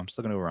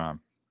Rahm.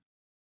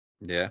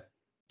 Yeah.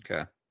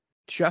 Okay.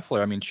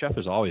 Scheffler. I mean,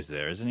 Scheffler's always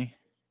there, isn't he?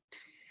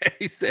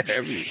 He's there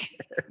every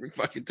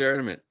fucking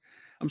tournament.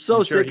 I'm so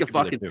I'm sure sick he of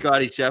could be there fucking too.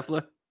 Scotty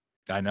Scheffler.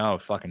 I know,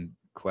 fucking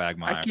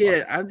quagmire. I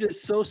can't. I'm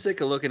just so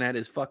sick of looking at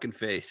his fucking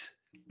face.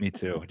 Me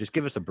too. Just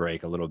give us a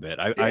break a little bit.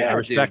 I Yeah,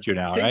 respect dude.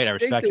 you now, all Take- right? I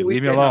take respect the you.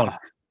 Leave me weekend alone. off.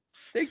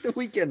 Take the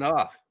weekend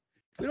off.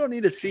 We don't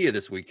need to see you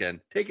this weekend.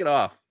 Take it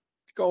off.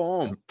 Go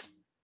home.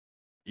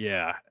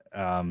 Yeah.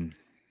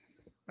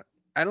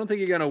 I don't think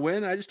you're gonna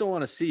win. I just don't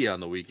want to see you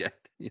on the weekend.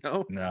 You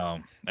know? No,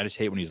 I just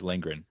hate when he's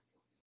lingering.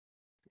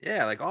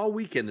 Yeah, like all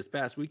weekend this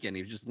past weekend,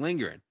 he was just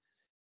lingering.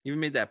 He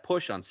even made that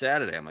push on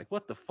Saturday. I'm like,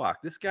 what the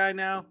fuck? This guy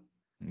now?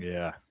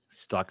 Yeah.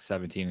 Stuck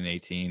 17 and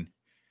 18.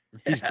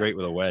 He's Yeah. great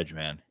with a wedge,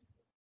 man.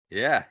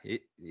 Yeah,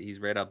 he's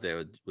right up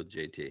there with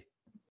JT.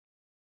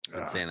 I've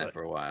been saying that But-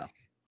 for a while.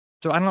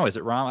 So I don't know. Is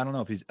it Rahm? I don't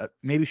know if he's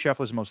maybe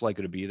Scheffler's most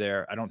likely to be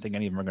there. I don't think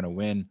any of them are going to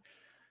win.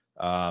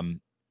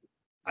 I'm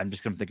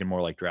just thinking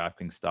more like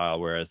DraftKings style,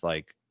 whereas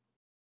like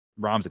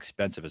Rahm's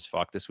expensive as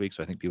fuck this week,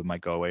 so I think people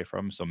might go away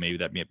from him. So maybe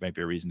that might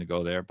be a reason to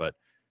go there, but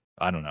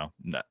I don't know.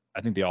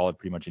 I think they all have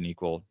pretty much an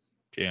equal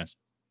chance.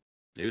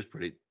 He was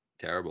pretty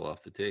terrible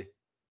off the tee.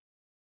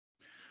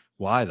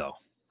 Why though?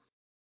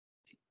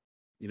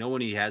 You know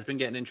when he has been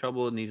getting in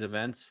trouble in these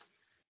events,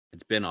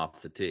 it's been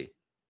off the tee.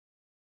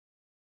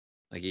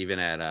 Like even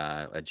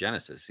at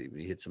Genesis,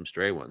 he hit some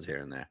stray ones here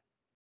and there.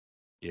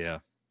 Yeah.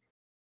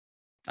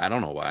 I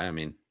don't know why. I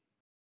mean,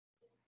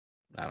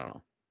 I don't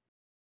know.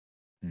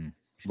 Hmm.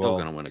 He's still Well-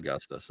 gonna win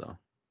Augusta, so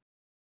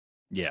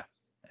Yeah,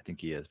 I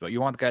think he is. But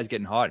you want the guys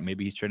getting hot.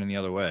 Maybe he's turning the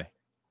other way.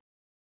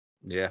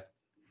 yeah.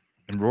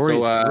 And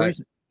Rory's,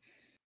 So,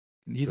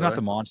 he's go not ahead.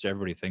 the monster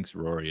everybody thinks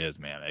Rory is,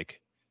 man.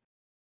 Like,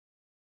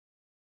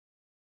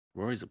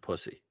 Rory's a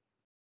pussy.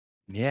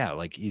 yeah,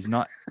 like he's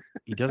not.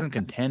 He doesn't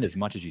contend as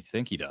much as you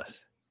think he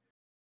does.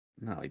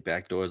 No, he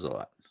backdoors a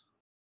lot.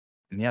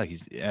 And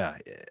yeah.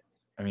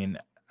 I mean,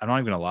 I'm not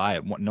even gonna lie.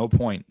 At no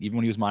point, even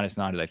when he was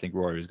 -9, did I think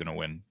Rory was gonna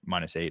win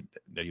 -8.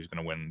 That he was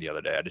gonna win the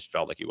other day. I just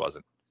felt like he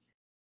wasn't.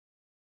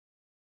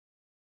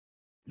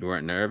 You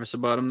weren't nervous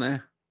about him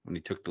there when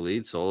he took the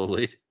lead, solo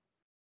lead,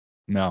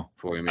 No,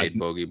 before he made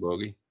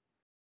bogey.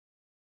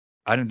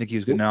 I didn't think he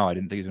was good. No, I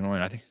didn't think he was gonna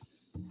win. I think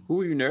Who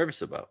were you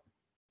nervous about?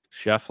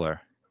 Scheffler,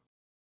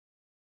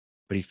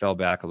 but he fell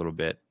back a little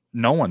bit.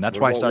 No one. That's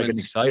What why I about started when-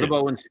 getting excited. What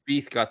about when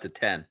Spieth got to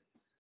 10?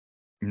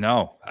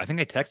 No, I think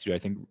I texted you. I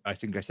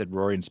think I said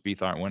Rory and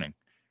Spieth aren't winning.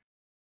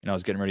 And I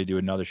was getting ready to do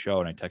another show,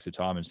 and I texted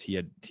Thomas. He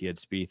had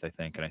Spieth, I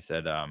think, and I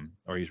said,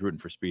 or he's rooting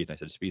for Spieth. And I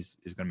said Spieth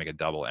is going to make a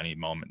double any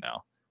moment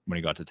now. When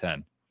he got to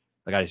 10,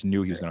 like I just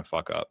knew he was going to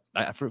fuck up.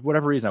 For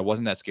whatever reason, I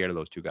wasn't that scared of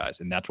those two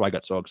guys, and that's why I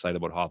got so excited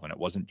about Hoffman. It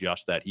wasn't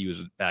just that he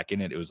was back in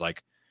it. It was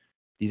like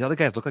these other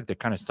guys look like they're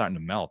kind of starting to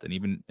melt,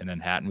 and then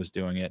Hatton was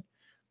doing it,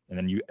 and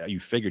then you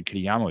figured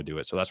Kitayama would do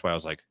it. So that's why I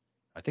was like,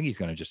 I think he's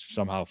going to just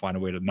somehow find a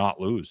way to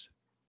not lose,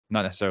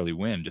 not necessarily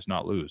win, just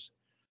not lose.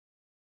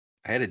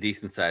 I had a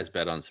decent sized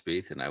bet on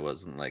Spieth, and I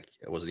wasn't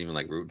even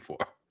like rooting for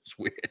him. It's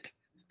weird.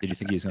 Did you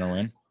think he was going to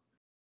win?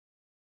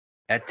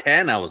 At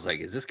 10, I was like,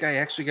 is this guy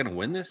actually going to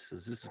win this?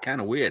 This is kind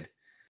of weird.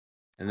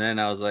 And then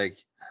I was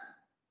like,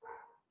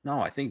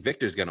 no, I think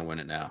Victor's going to win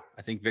it now.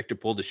 I think Victor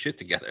pulled his shit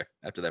together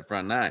after that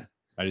front nine.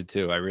 I did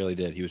too. I really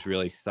did. He was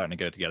really starting to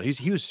get it together.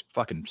 He was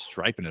fucking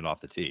striping it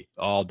off the tee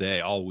all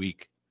day, all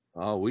week.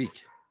 All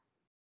week.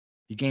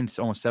 He gained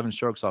almost 7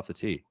 strokes off the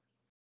tee.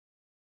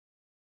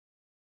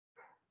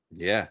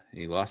 Yeah,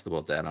 he lost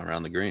about that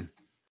around the green.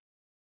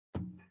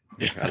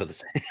 Out of the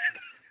sand.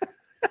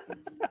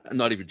 I'm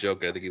not even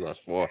joking. I think he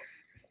lost 4.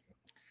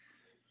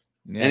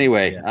 Yeah,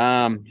 Anyway,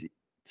 yeah.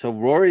 so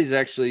Rory's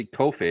actually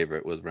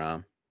co-favorite with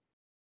Rahm.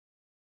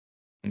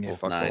 Yeah, both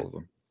fuck 9. all of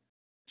them.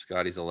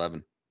 Scotty's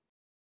 11.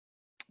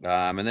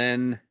 And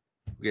then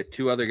we get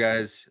 2 other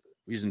guys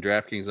using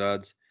DraftKings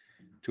odds.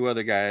 2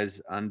 other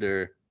guys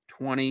under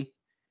 20.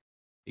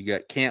 You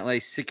got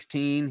Cantlay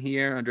 16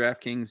 here on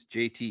DraftKings,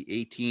 JT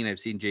 18. I've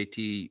seen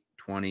JT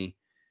 20,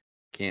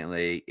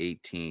 Cantlay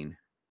 18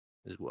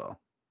 as well.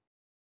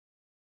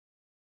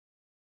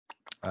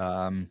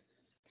 I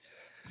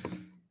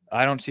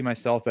don't see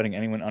myself betting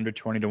anyone under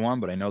 20-1,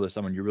 but I know there's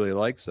someone you really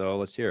like, so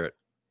let's hear it.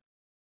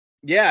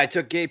 Yeah, I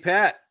took Gay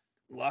Pat.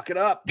 Lock it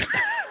up.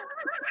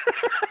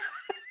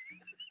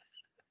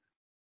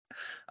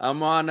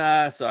 I'm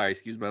on sorry,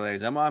 excuse my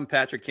language. I'm on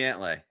Patrick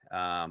Cantlay.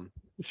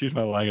 Excuse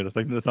my language. I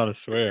think that's not a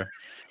swear.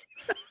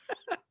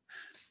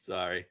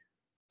 Sorry.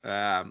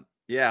 Yeah,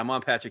 I'm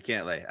on Patrick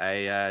Cantlay.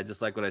 I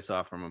just like what I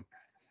saw from him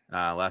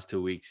last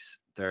 2 weeks,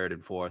 3rd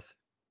and 4th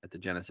at the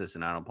Genesis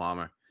and Arnold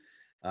Palmer.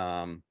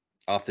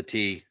 Off the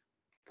tee,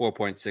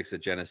 4.6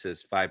 at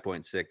Genesis,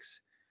 5.6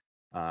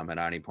 at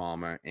Arnie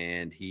Palmer,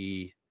 and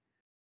he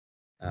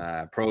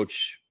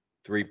approached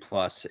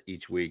 3+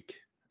 each week.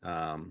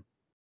 I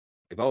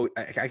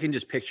can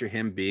just picture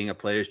him being a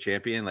Players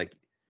Champion. Like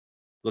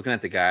looking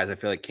at the guys, I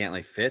feel like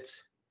Cantlay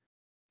fits.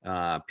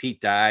 Pete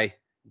Dye,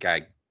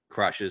 guy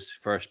crushes.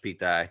 First Pete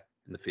Dye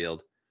in the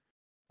field.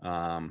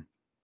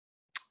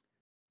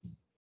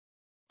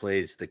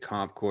 Plays the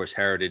comp course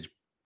Heritage,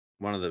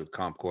 one of the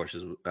comp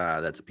courses.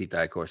 That's a Pete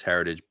Dye course,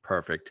 Heritage.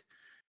 Perfect.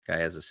 Guy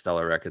has a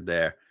stellar record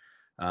there.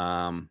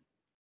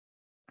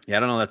 Yeah, I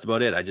don't know. That's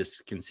about it. I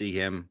just can see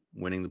him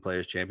winning the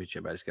Players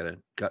Championship. I just got a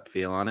gut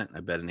feel on it.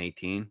 I bet an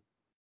 18.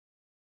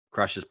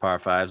 Crushes par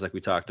fives like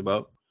we talked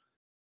about.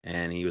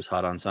 And he was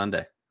hot on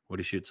Sunday. What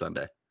did he shoot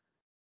Sunday?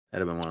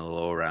 That'd have been one of the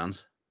lower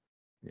rounds.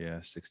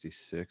 Yeah,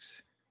 66.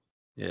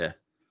 Yeah.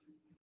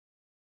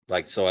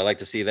 So I like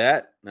to see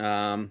that.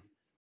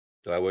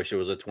 Do I wish it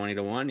was a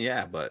 20-1?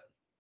 Yeah, but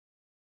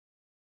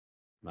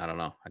I don't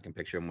know. I can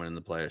picture him winning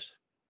the Players.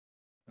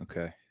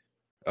 Okay.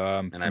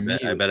 And I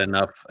bet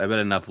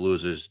enough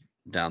losers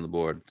down the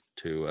board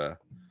to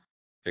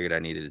figured I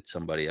needed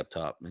somebody up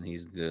top, and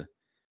it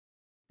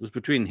was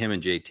between him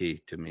and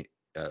JT to me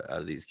out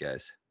of these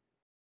guys.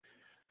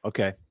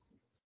 Okay.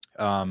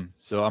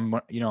 So I'm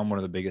one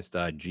of the biggest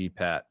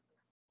G-Pat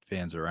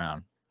fans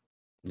around.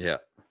 Yeah.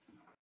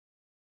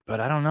 But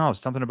I don't know.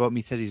 Something about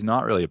me says he's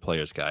not really a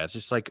Players guy. It's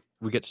just like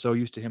we get so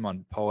used to him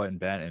on Poa and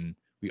Ben, and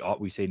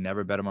we say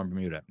never bet him on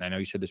Bermuda. I know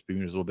you said this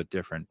Bermuda is a little bit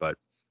different, but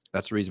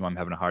that's the reason why I'm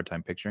having a hard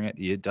time picturing it.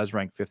 He does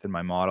rank 5th in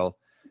my model.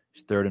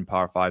 He's 3rd in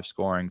par 5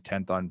 scoring,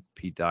 10th on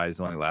Pete Dye. He's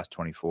only last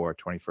 24,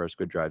 21st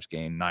good drives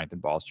gained, 9th in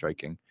ball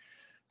striking.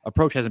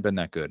 Approach hasn't been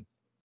that good.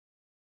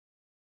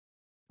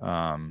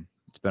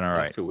 It's been all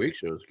right. Last 2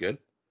 weeks it was good.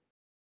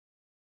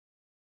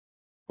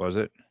 Was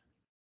it?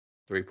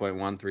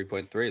 3.1,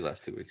 3.3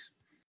 last 2 weeks.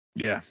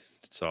 Yeah,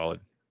 it's solid.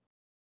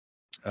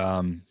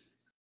 But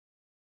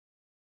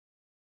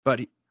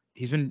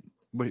he's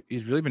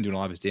really been doing a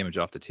lot of his damage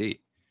off the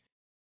tee.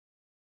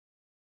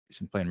 He's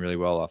been playing really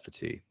well off the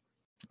tee.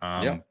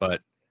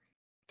 But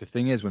the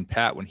thing is, when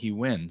he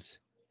wins,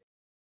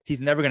 he's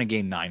never going to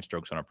gain 9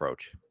 strokes on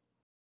approach.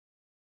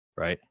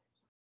 Right?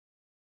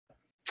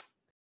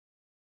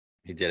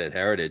 He did at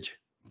Heritage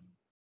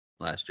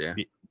last year.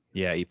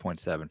 Yeah,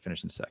 8.7,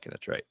 finishing second.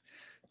 That's right.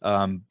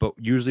 But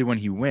usually when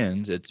he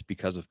wins, it's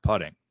because of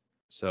putting.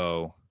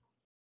 So,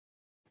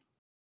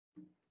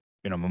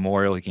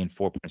 Memorial, he gained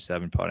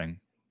 4.7 putting.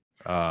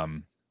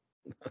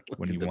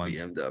 When he won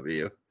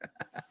BMW.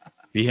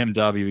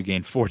 BMW, he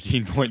gained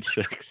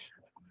 14.6.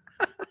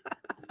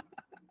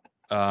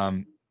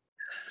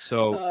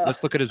 So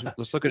let's look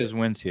at his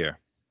wins here.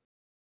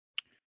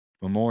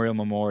 Memorial,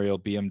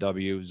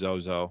 BMW,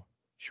 Zozo,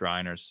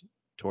 Shriners,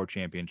 Tour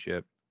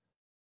Championship,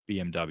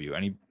 BMW.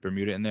 Any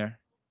Bermuda in there?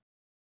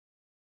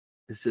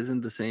 This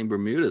isn't the same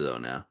Bermuda though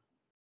now.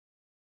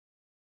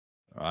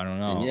 I don't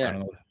know. Yeah, I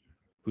don't know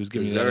who's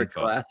giving you the that Zurich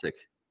info. Classic.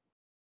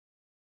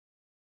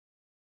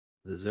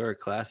 The Zurich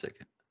Classic.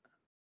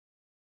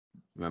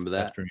 Remember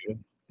that? That's Bermuda?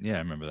 Yeah, I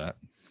remember that.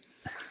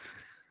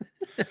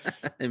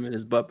 Him and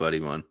his butt buddy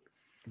won.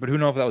 But who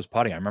knows if that was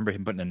putting? I remember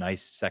him putting a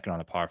nice second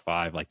on a par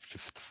 5, like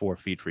 4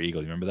 feet for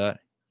eagle. You remember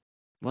that?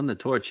 Won the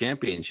Tour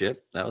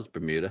Championship. That was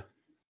Bermuda.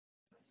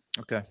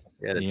 Okay.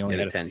 He had a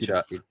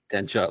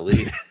 10-shot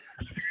lead.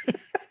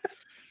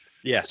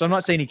 Yeah, so I'm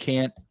not saying he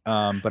can't,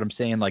 but I'm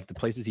saying like the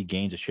places he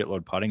gains a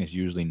shitload putting is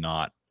usually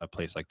not a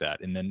place like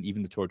that. And then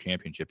even the Tour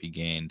Championship, he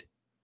gained.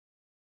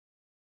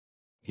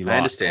 I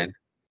understand.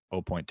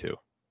 0.2. I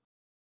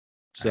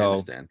So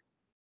understand.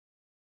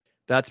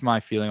 that's my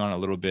feeling on it a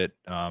little bit.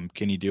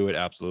 Can he do it?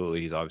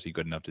 Absolutely. He's obviously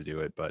good enough to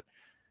do it, but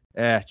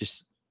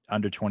just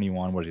under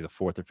 21. What is he, the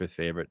 4th or 5th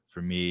favorite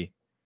for me?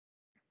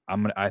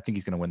 I think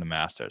he's gonna win the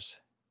Masters.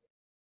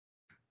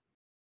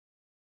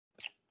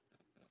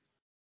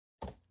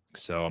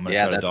 So I'm gonna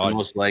try to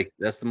dodge.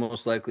 That's the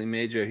most likely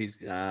major he's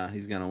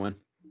gonna win.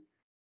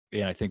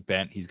 Yeah, and I think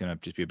Bent, he's gonna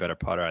just be a better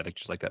putter. I think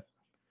just like that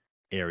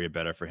area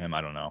better for him.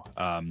 I don't know.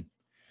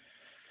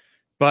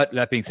 But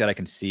that being said, I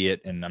can see it,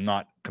 and I'm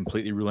not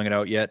completely ruling it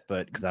out yet,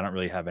 but because I don't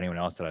really have anyone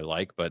else that I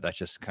like, but that's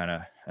just kind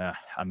of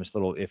I'm just a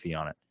little iffy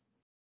on it.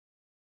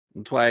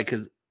 That's why,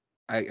 because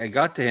I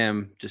got to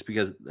him just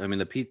because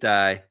the Pete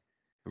Dye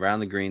around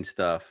the green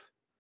stuff,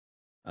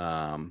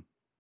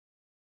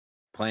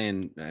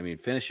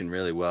 finishing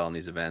really well in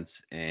these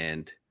events,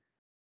 and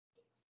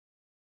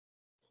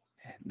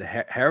the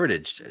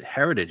Heritage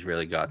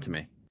really got to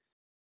me.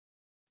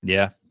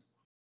 Yeah,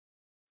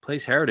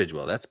 plays Heritage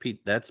well. That's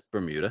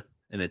Bermuda,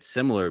 and it's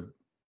similar.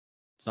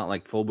 It's not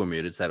like full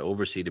Bermuda. It's that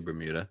overseeded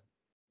Bermuda.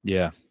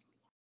 Yeah.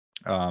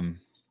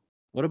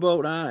 What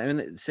about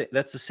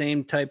that's the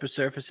same type of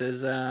surface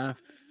as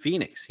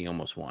Phoenix. He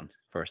almost won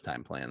first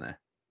time playing there.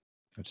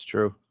 That's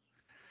true.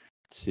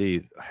 Let's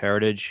see,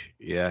 Heritage.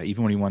 Yeah,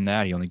 even when he won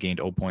that, he only gained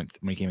 0. When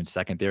he came in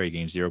second there, he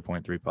gained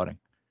 0.3 putting.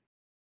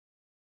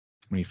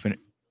 When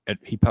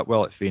he putt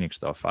well at Phoenix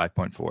though,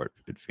 5.4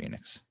 at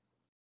Phoenix.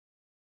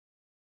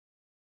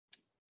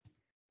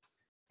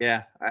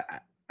 Yeah,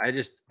 I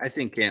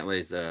think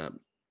Cantlay's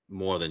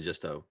more than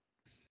just a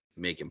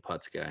making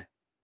putts guy.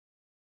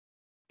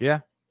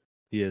 Yeah,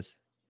 he is.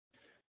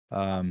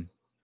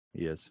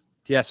 He is.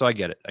 Yeah, so I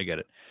get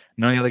it.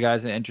 None of the other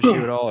guys interest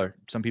you at all, or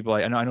some people.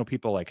 I know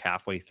people like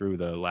halfway through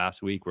the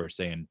last week were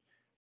saying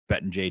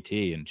betting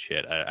JT and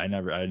shit. I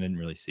didn't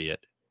really see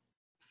it.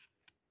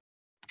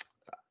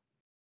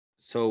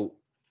 So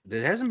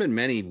there hasn't been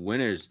many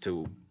winners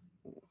to.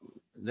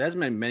 There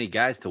hasn't been many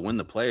guys to win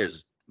the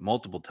Players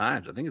multiple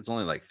times. I think it's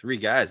only like 3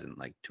 guys, and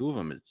like 2 of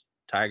them is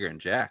Tiger and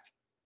Jack.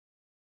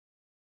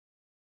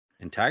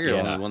 And Tiger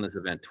only Yeah. won this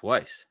event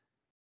twice.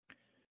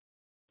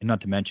 And not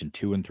to mention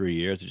 2 and 3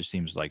 years. It just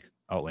seems like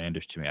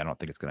outlandish to me. I don't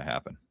think it's going to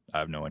happen. I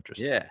have no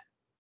interest. Yeah,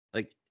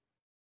 like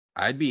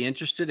I'd be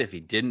interested if he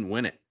didn't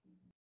win it.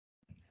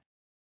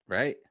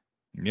 Right.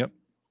 Yep.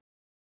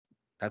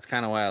 That's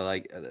kind of why I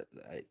like.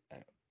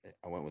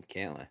 I went with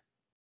Cantlay.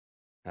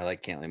 I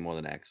like Cantlay more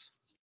than X.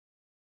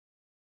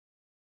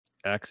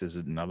 X is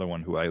another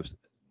one who I was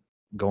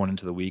going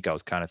into the week. I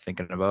was kind of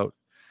thinking about.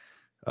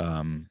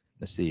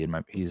 Let's see.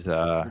 He's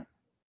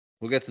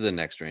We'll get to the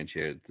next range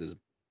here. There's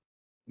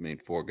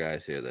 4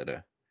 guys here that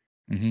are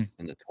in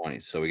the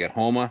 20s. So we got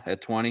Homa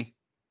at 20,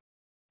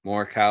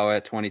 Morikawa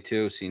at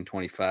 22, seen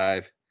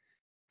 25,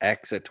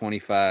 X at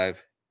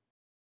 25,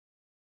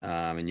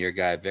 and your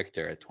guy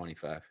Victor at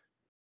 25.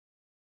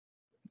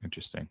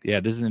 Interesting.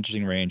 Yeah, this is an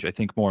interesting range. I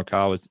think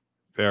Morikawa is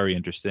very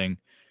interesting.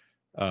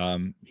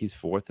 He's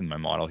 4th in my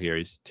model here.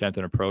 He's 10th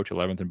in approach,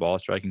 11th in ball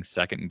striking,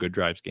 2nd in good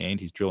drives gained.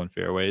 He's drilling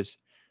fairways,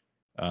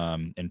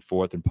 and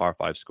 4th in par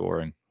 5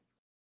 scoring.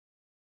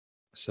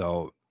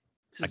 So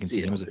I can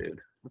see him as a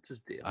dude. What's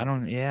his deal? I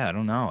don't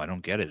know. I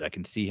don't get it. I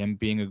can see him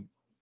being a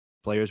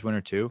Players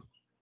winner too.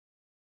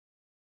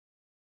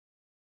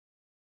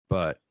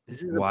 But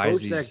Is his why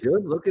is approach that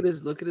good? Look at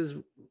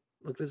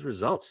his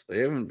results. They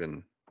haven't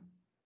been.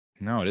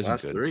 No, it isn't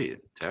last good. 3.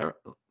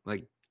 Terrible.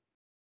 Like,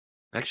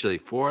 actually,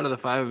 4 out of the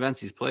 5 events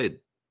he's played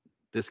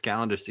this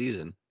calendar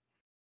season.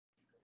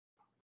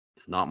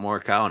 It's not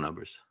Morikawa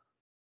numbers.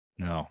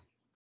 No.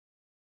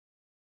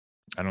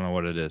 I don't know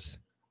what it is.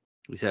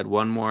 He's had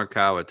one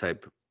Morikawa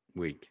type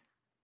week.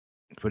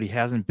 But he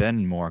hasn't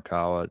been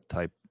Morikawa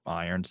type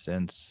iron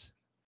since.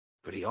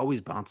 But he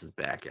always bounces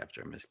back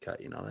after a miscut.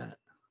 You know that?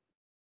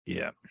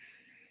 Yeah.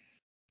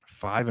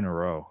 5 in a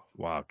row.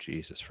 Wow,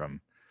 Jesus.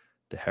 From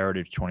the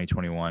Heritage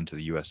 2021 to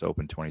the U.S.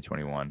 Open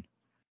 2021.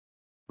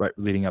 Right,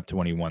 leading up to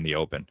when he won the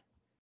Open.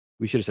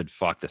 We should have said,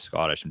 fuck the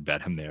Scottish and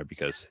bet him there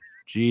because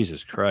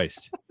Jesus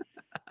Christ.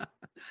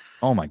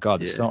 Oh, my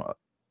God. There's so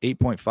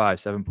 8.5,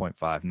 7.5,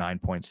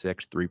 9.6,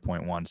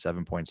 3.1,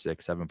 7.6,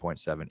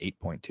 7.7,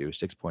 8.2,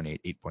 6.8,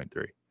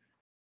 8.3.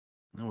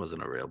 That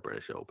wasn't a real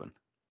British Open.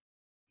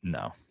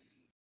 No.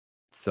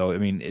 So, I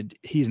mean,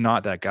 he's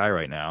not that guy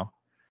right now.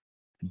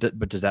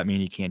 But does that mean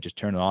he can't just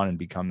turn it on and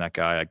become that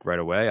guy like right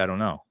away? I don't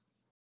know.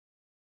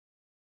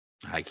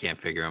 I can't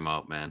figure him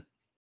out, man.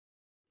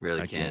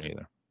 Really can't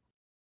either.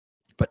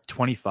 But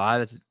 25,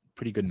 that's a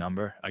pretty good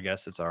number. I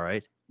guess it's all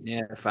right.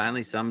 Yeah,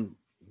 finally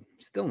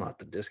still not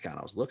the discount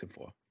I was looking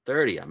for.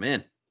 30, I'm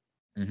in.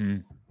 Mm-hmm.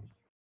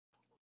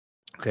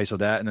 Okay, so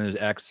that, and then there's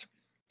X.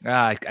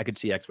 I could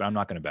see X, but I'm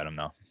not going to bet him,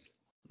 though.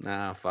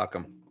 Nah, fuck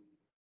him.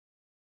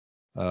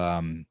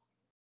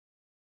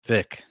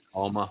 Vic.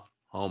 Homa.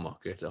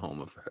 Get to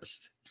Homa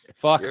first.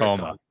 Fuck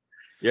Homa.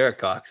 You're a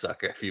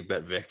cocksucker if you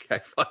bet Vic. I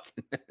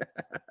fucking...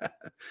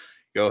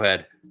 Go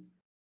ahead.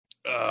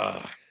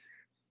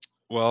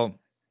 Well,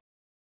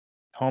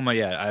 Homa,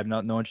 yeah, I have no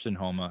interest in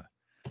Homa.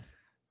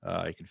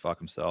 He can fuck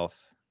himself.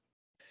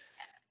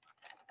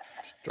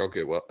 Stroke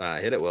it well.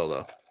 Hit it well,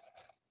 though.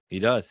 He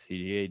does.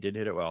 He did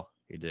hit it well.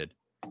 He did.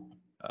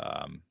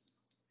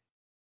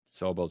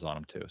 Sobo's on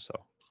him, too, so.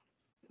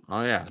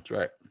 Oh, yeah, that's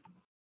right.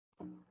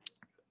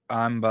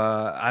 I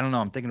don't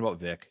know. I'm thinking about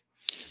Vic.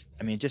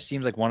 I mean, it just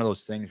seems like one of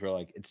those things where,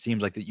 like, it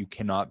seems like that you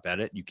cannot bet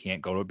it. You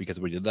can't go to it because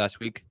of what we did last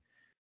week.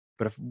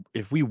 But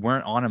if we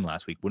weren't on him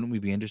last week, wouldn't we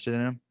be interested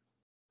in him?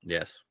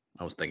 Yes,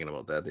 I was thinking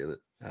about that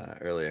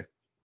earlier.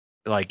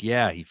 Like,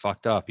 yeah, he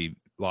fucked up. He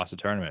lost a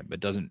tournament, but it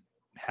doesn't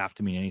have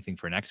to mean anything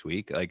for next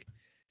week. Like,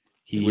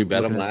 did we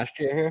bet him last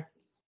year here?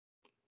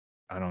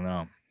 I don't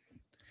know.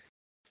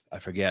 I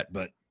forget,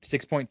 but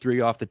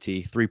 6.3 off the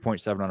tee,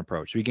 3.7 on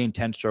approach. So he gained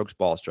 10 strokes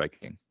ball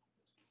striking.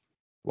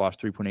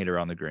 Lost 3.8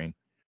 around the green.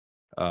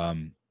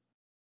 Was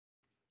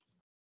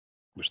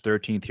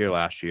 13th here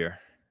last year.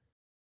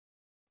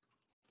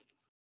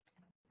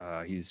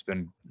 He's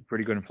been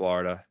pretty good in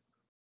Florida.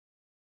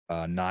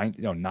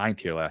 Ninth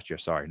here last year.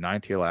 Sorry,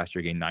 9th here last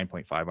year. Gained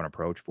 9.5 on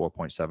approach,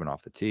 4.7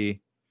 off the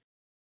tee.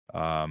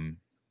 I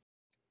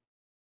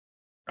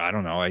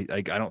don't know. I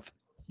don't.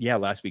 Yeah,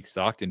 last week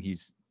sucked, and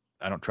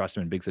I don't trust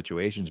him in big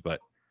situations. But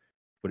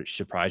would it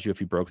surprise you if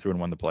he broke through and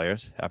won the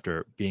Players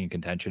after being in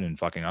contention and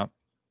fucking up?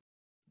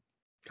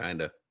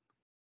 Kinda.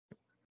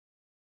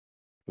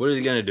 What is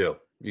he gonna do?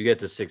 You get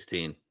to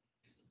 16.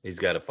 He's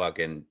got a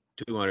fucking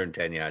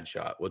 210-yard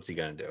shot. What's he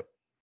gonna do?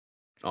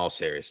 All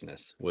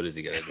seriousness, what is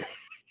he gonna do?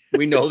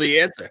 We know the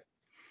answer.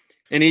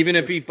 And even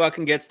if he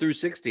fucking gets through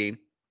 16,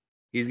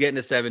 he's getting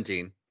to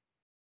 17.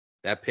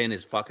 That pin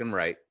is fucking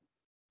right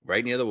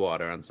near the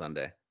water on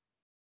Sunday.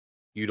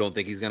 You don't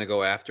think he's gonna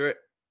go after it?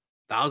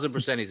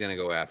 1,000% he's gonna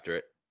go after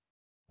it.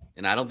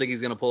 And I don't think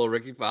he's gonna pull a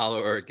Ricky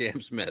Fowler or a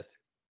Cam Smith.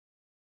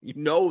 You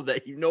know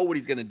what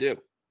he's gonna do.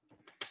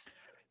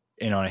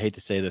 And I hate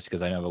to say this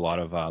because I know a lot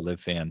of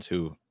Live fans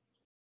who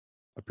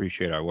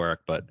appreciate our work,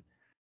 but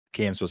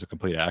Cam's was a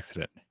complete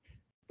accident.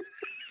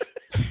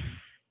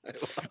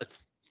 It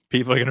was.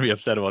 People are going to be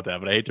upset about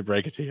that, but I hate to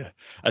break it to you.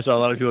 I saw a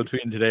lot of people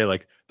tweeting today,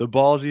 like, the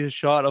ballsiest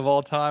shot of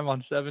all time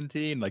on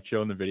 17, like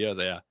showing the videos.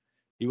 Yeah,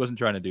 he wasn't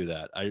trying to do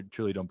that. I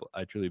truly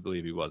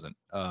believe he wasn't.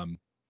 But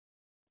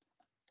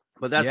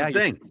that's Yeah, the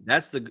thing.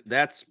 That's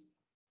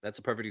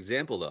a perfect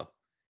example, though.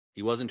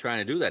 He wasn't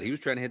trying to do that. He was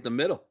trying to hit the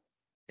middle.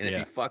 And if Yeah.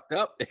 he fucked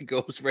up, it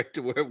goes right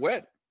to where it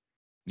went.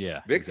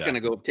 Yeah. Vic's exactly.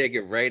 going to go take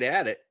it right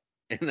at it,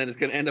 and then it's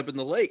going to end up in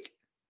the lake.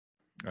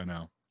 I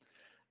know.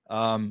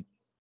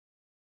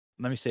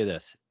 Let me say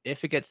this.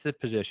 If it gets to the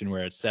position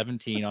where it's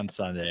 17 on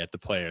Sunday at the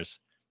Players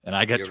and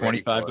I get You're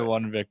ready 25 for to it.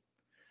 1 Vic,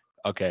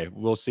 okay,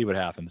 we'll see what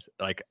happens.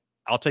 Like,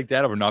 I'll take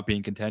that over not being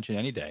in contention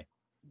any day.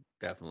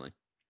 Definitely.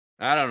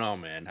 I don't know,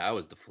 man. I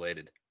was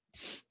deflated.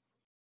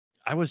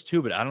 I was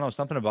too, but I don't know,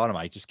 something about him.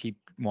 I just keep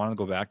wanting to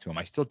go back to him.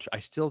 I still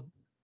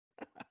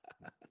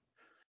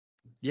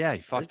yeah, he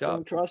I fucked just up.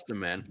 don't trust him,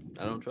 man.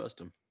 I don't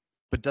trust him.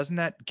 But doesn't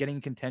that getting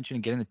in contention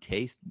and getting the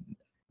taste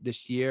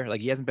this year,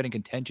 like he hasn't been in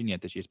contention yet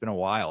this year. It's been a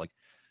while. Like,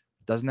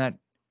 doesn't that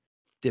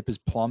dip his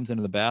plums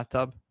into the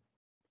bathtub?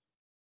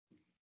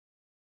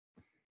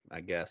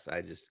 I guess.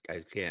 I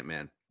can't,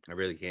 man. I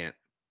really can't.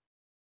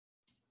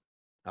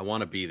 I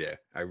want to be there.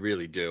 I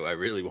really do. I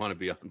really want to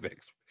be on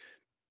Vic's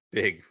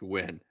big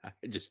win.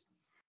 It's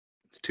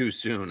too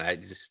soon.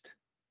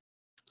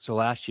 So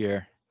last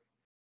year,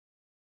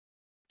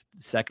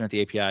 second at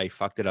the API, he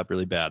fucked it up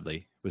really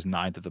badly. Was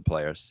 9th at the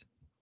Players.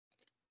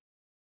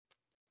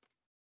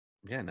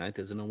 Yeah, 9th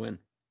isn't a win.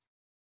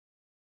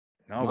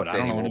 No, but I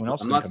don't know anyone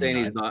else. I'm not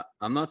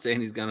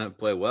saying he's gonna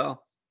play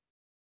well.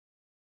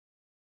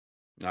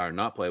 Or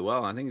not play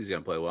well. I think he's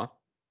gonna play well.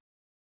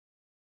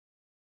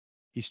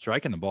 He's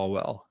striking the ball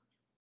well.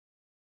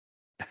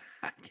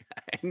 I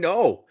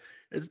know.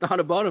 It's not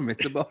about him.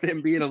 It's about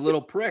him being a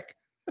little prick.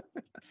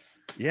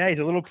 Yeah, he's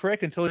a little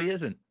prick until he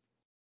isn't.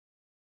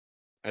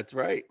 That's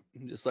right.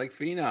 Just like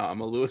Finau.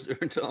 I'm a loser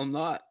until I'm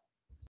not.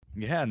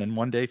 Yeah, and then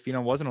one day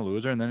Finau wasn't a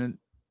loser, and then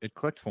it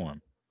clicked for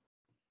him.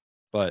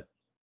 But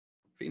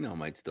Finau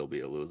might still be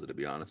a loser, to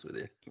be honest with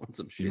you, on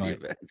some He shitty might.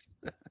 events.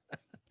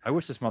 I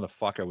wish this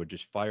motherfucker would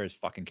just fire his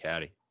fucking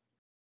caddy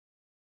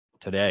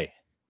today.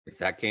 If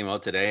that came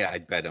out today,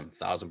 I'd bet him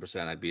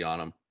 1,000%. I'd be on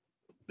him.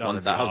 Oh,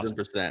 that'd be awesome.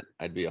 1,000%.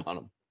 I'd be on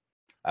him.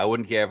 I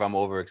wouldn't care if I'm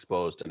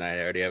overexposed tonight.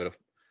 I already have a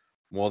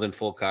more than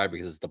full card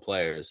because it's the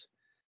Players.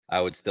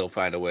 I would still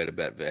find a way to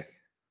bet Vic.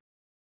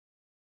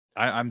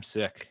 I'm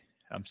sick.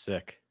 I'm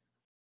sick.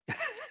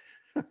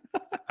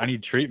 I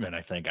need treatment,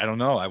 I think. I don't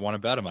know. I want to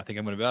bet him. I think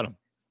I'm going to bet him.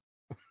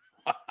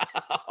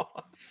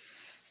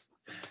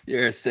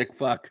 You're a sick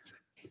fuck.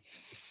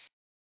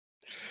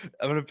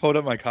 I'm going to pull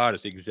up my card.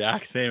 It's the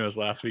exact same as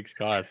last week's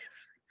card.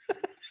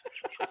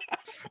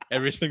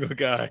 Every single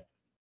guy.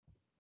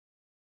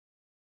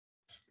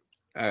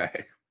 All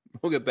right.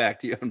 We'll get back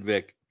to you on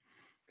Vic.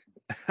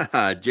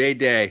 J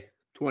Day,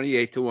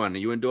 28 to 1. Are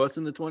you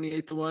endorsing the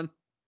 28 to 1?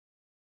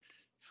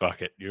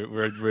 Fuck it.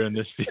 We're in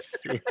this team.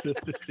 We're in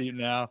this team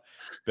now.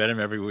 Bet him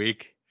every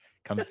week.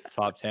 Comes to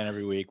top 10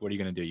 every week. What are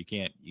you going to do? You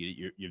can't.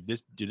 You're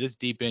this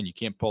deep in. You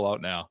can't pull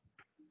out now.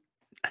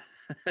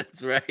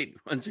 That's right.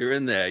 Once you're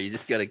in there, you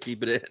just got to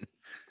keep it in.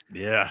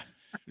 Yeah.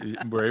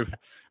 Worry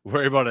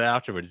about it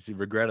afterwards. You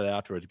regret it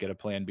afterwards. Get a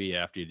plan B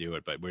after you do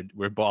it. But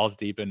we're balls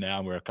deep in now.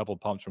 And we're a couple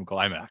pumps from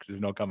climax. There's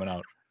no coming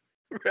out.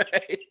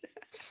 Right.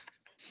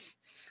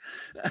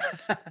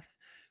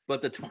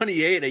 But the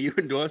 28, are you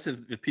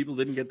endorsing if people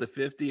didn't get the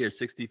 50 or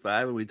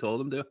 65 and we told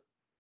them to?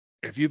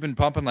 If you've been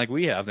pumping like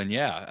we have, then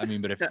yeah. I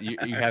mean, but if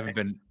you haven't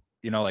been,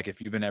 like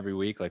if you've been every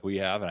week like we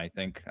have, and I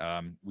think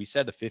we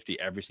said the 50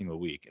 every single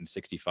week and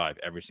 65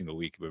 every single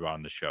week we were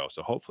on the show.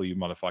 So hopefully you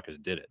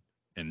motherfuckers did it.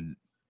 And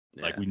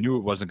like we knew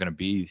it wasn't going to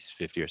be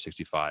 50 or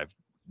 65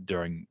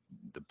 during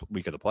the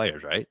week of the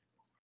Players, right?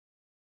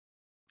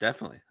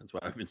 Definitely. That's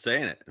why I've been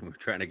saying it. And we're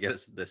trying to get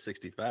us the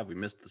 65. We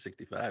missed the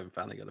 65 and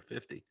finally got a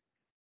 50.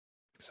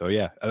 So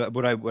yeah,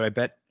 would I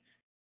bet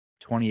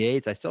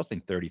 28s? I still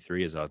think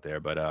 33 is out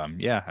there, but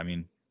yeah, I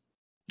mean,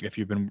 if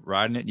you've been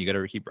riding it, you got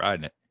to keep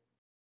riding it.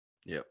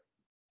 Yep.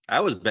 I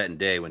was betting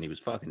Day when he was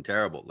fucking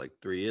terrible, like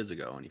 3 years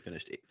ago, when he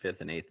finished 5th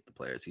and 8th at the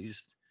Players.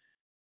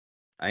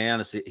 I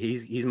honestly,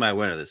 he's my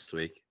winner this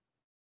week.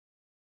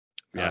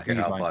 Yeah, I don't care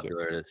how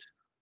popular it is.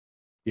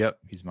 Yep,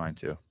 he's mine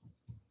too.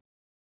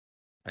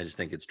 I just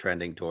think it's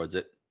trending towards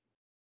it.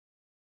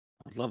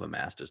 I'd love a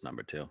Masters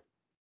number 2.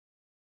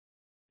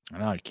 I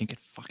know, you can't get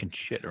fucking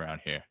shit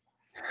around here.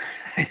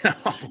 I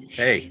know.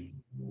 Hey,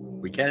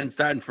 we can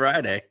start on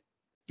Friday.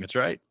 That's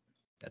right.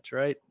 That's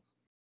right.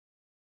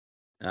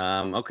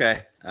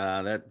 Okay.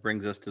 That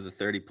brings us to the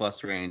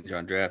 30+ range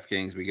on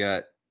DraftKings. We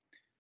got,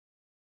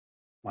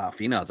 wow,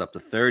 Finau's up to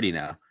 30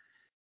 now.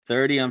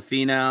 30 on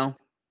Finau.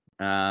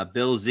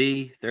 Bill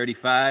Z,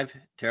 35.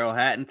 Terrell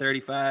Hatton,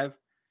 35.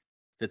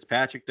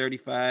 Fitzpatrick,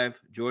 35.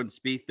 Jordan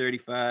Spieth,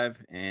 35.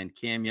 And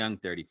Cam Young,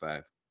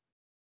 35.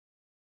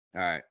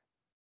 All right.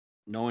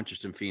 No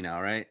interest in Finau,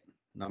 right?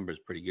 Number's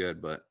pretty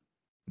good, but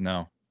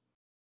no,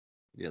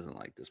 he doesn't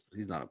like this.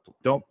 He's not a.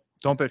 Don't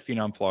bet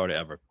Finau in Florida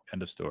ever.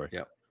 End of story.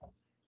 Yep.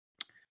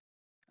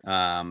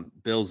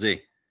 Bill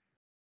Z.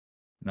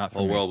 Not The for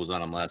whole me. world was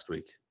on him last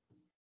week.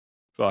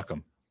 Fuck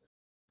him.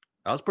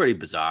 That was pretty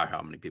bizarre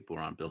how many people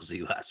were on Bill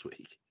Z last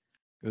week.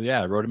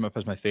 Yeah, I wrote him up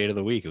as my fade of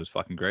the week. It was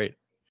fucking great.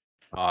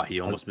 Oh, he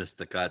almost missed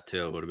the cut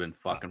too. It would have been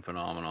fucking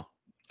phenomenal.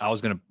 I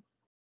was gonna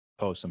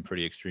post some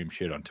pretty extreme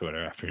shit on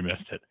Twitter after he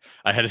missed it.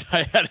 I had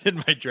it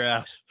in my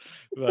drafts,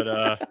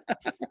 but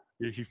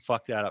he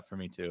fucked that up for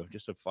me too.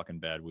 Just a fucking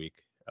bad week.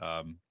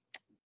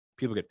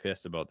 People get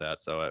pissed about that,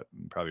 so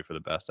probably for the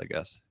best, I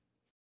guess.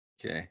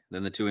 Okay,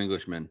 then the two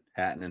Englishmen,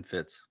 Hatton and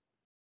Fitz.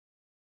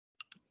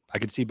 I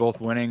could see both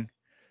winning.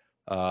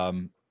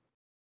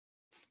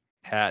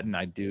 Hatton,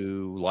 I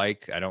do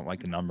like. I don't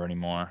like the number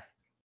anymore.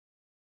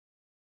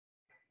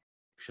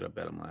 Should have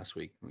bet him last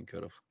week. We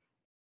could have.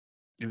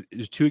 It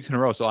was 2 weeks in a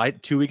row. So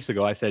 2 weeks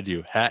ago, I said to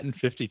you, Hatton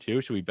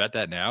 52. Should we bet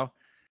that now?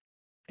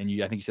 And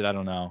I think you said, I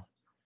don't know.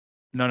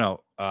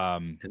 No.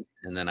 And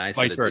then I said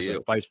vice it to versa.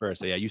 you. Vice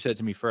versa. Yeah, you said it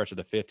to me first at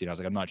the 50, and I was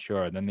like, I'm not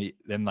sure. And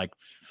then like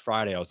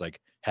Friday, I was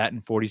like,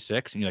 Hatton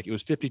 46, and you're like, it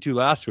was 52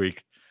 last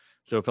week.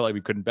 So it felt like we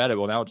couldn't bet it.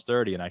 Well, now it's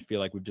 30, and I feel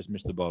like we've just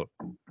missed the boat.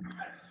 All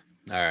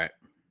right.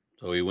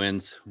 So he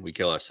wins. We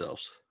kill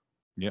ourselves.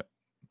 Yep.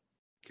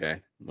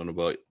 Okay. What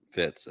about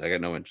Fitz? I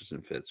got no interest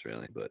in Fitz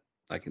really, but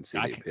I can see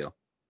the appeal.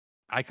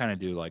 I kind of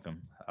do like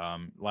him.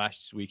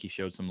 Last week he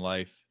showed some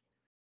life.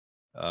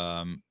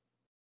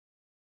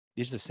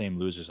 These are the same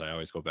losers I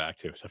always go back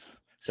to. Except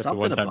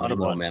Something about him,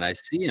 though, man. I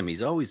see him. He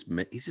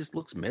just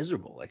looks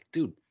miserable. Like,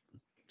 dude,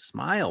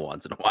 smile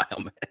once in a while,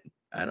 man.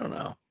 I don't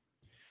know.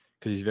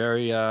 Because he's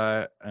very,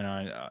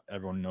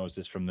 everyone knows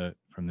this from the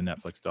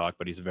Netflix doc,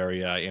 but he's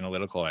very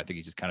analytical. I think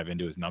he's just kind of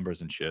into his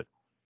numbers and shit.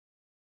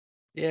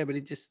 Yeah, but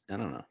I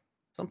don't know.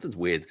 Something's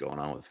weird's going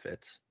on with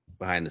Fitz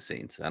behind the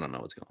scenes. I don't know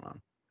what's going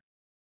on.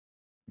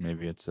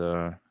 Maybe it's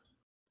a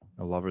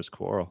lover's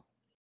quarrel.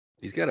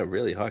 He's got a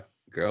really hot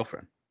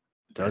girlfriend.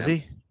 Does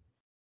he?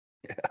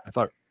 Yeah. I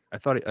thought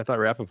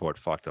Rappaport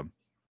fucked him.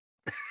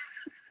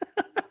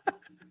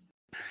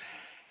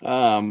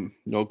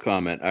 No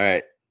comment. All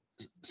right.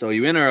 So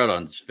you in or out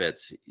on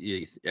Fitz?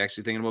 You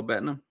actually thinking about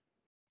betting him?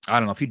 I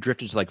don't know. If he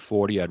drifted to like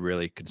 40, I'd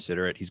really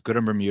consider it. He's good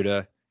in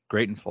Bermuda,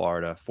 great in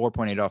Florida.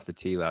 4.8 off the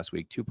tee last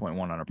week, 2.1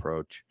 on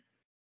approach,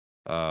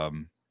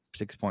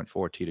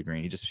 6.4 tee to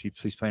green.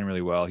 He's playing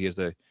really well. He has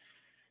the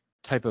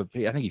type of,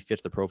 I think he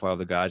fits the profile of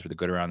the guys with a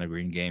good around the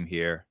green game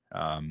here.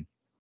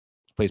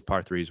 Plays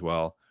par threes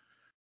well.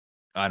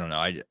 I don't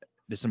know.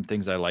 There's some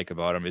things I like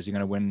about him. Is he going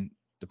to win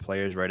the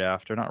Players right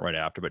after? Not right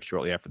after, but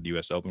shortly after the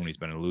U.S. Open when he's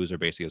been a loser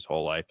basically his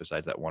whole life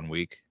besides that 1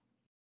 week?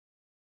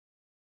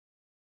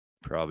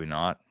 Probably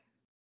not.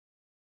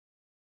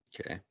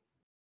 Okay.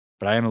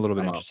 But I am a little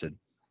bit I'm out. interested.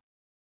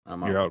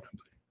 You're out.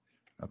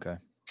 Okay.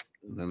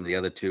 Then the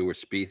other two were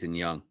Spieth and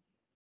Young.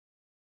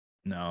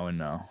 No and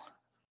no.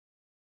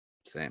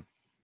 Same.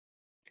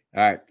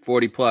 All right,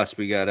 40 plus.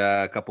 We got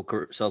a couple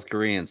South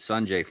Koreans.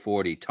 Sanjay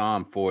 40,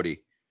 Tom 40.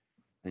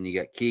 Then you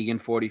got Keegan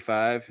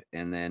 45,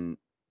 and then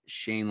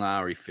Shane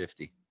Lowry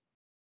 50.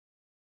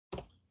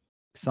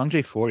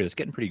 Sanjay 40. That's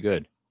getting pretty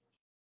good.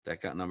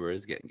 That cut number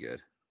is getting good.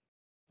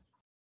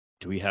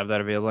 Do we have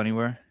that available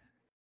anywhere?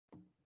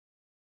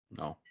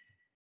 No.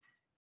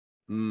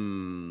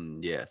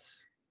 Yes.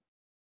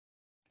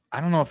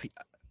 I don't know if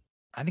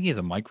I think he has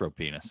a micro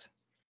penis.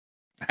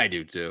 I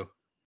do too.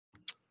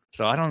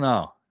 So I don't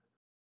know.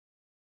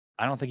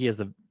 I don't think he has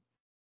the.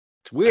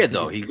 It's weird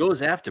though. He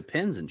goes after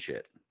pins and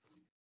shit.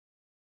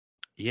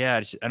 Yeah,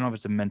 I don't know if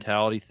it's a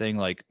mentality thing,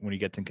 like when he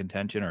gets in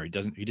contention, or he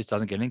just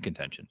doesn't get in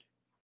contention.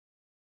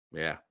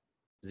 Yeah.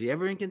 Is he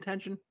ever in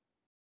contention?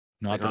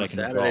 Not like that on I can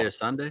Saturday recall. or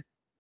Sunday?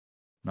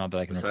 Not that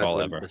I can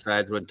recall ever.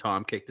 Besides when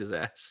Tom kicked his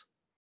ass.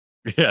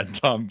 Yeah,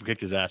 Tom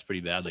kicked his ass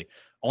pretty badly.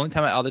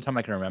 Other time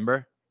I can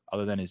remember,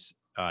 other than his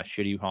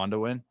shitty Honda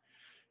win,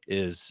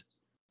 is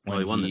when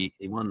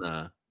he won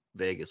the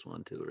Vegas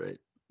one too, right?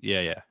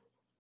 Yeah.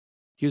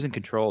 He was in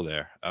control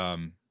there.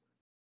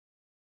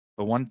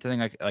 But one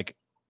thing I like,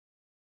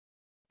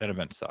 that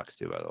event sucks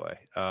too, by the way.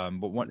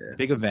 But one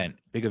big event,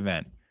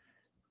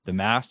 the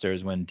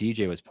Masters, when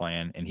DJ was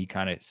playing and he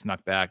kind of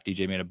snuck back.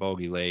 DJ made a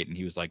bogey late and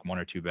he was like 1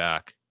 or 2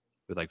 back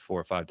with like 4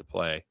 or 5 to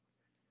play.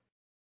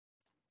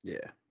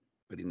 Yeah,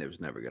 but he was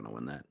never going to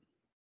win that.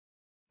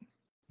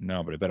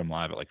 No, but I bet him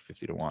live at like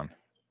 50 to 1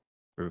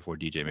 right before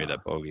DJ made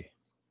that bogey.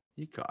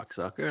 You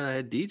cocksucker. I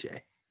had DJ.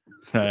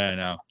 I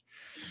know.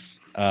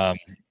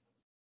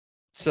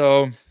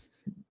 So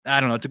I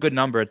don't know. It's a good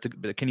number.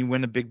 Can you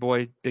win a big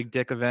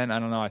dick event? I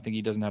don't know. I think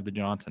he doesn't have the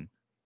Johnson.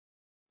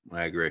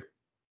 I agree.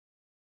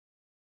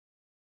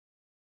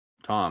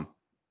 Tom.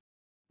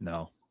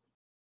 No.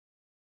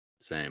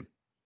 Same.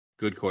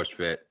 Good course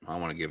fit. I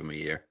want to give him a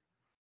year.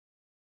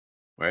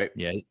 Right?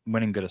 Yeah,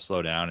 winning going to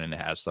slow down, and it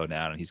has slowed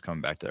down, and he's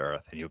coming back to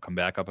earth, and he'll come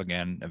back up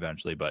again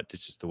eventually, but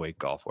it's just the way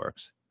golf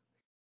works.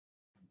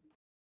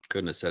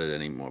 Couldn't have said it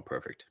any more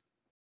perfect.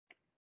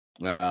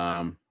 All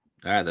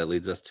right, that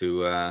leads us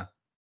to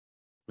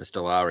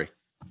Mr. Lowry.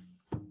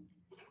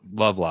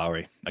 Love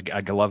Lowry. I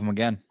love him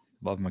again.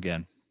 Love him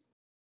again.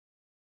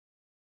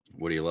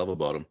 What do you love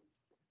about him?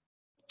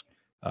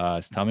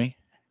 His tummy.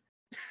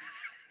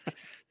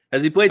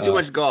 Has he played too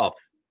much golf?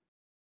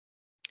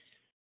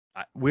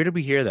 Where did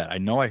we hear that? I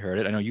know I heard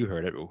it. I know you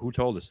heard it. Who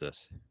told us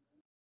this?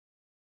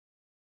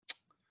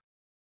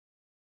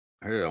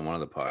 I heard it on one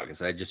of the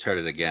podcasts. I just heard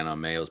it again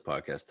on Mayo's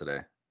podcast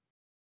today.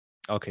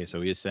 Okay, so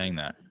he is saying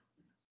that.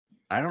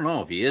 I don't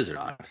know if he is or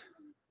not.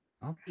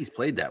 I don't think he's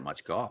played that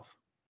much golf.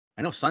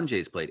 I know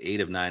Sanjay's played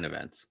 8 of 9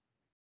 events.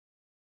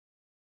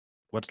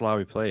 What's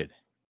Lowry played?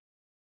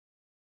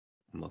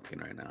 I'm looking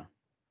right now.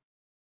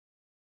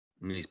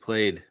 I mean, he's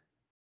played.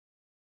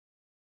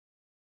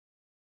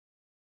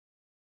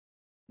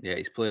 Yeah,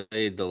 he's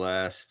played the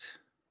last.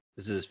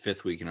 This is his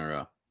 5th week in a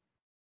row.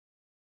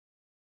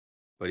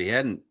 But he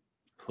hadn't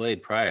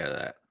played prior to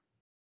that.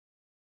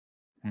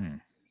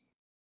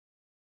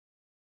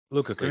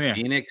 Luca, come here.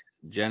 Phoenix,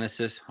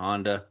 Genesis,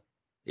 Honda,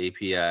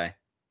 API.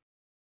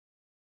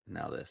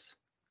 Now this.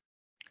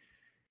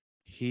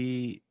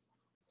 Is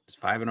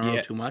 5 in a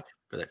row too much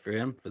for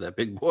him, for that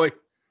big boy?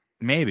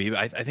 Maybe.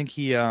 I think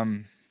he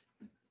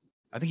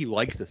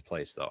likes this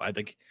place though. I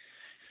think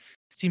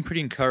he seemed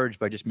pretty encouraged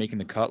by just making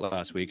the cut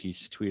last week.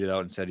 He's tweeted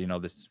out and said,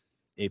 this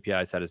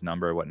API's had his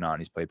number or whatnot,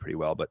 and he's played pretty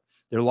well. But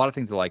there are a lot of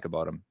things to like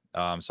about him.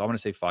 So I'm going to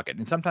say fuck it.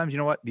 And sometimes, you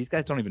know what? These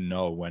guys don't even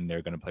know when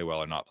they're going to play well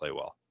or not play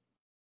well.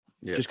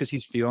 Yeah. Just because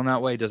he's feeling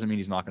that way doesn't mean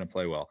he's not going to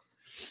play well.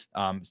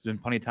 There's been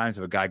plenty of times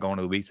of a guy going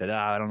to the week said,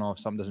 I don't know if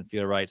something doesn't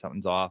feel right,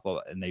 something's off,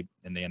 and they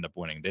end up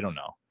winning. They don't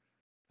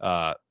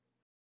know.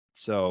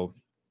 So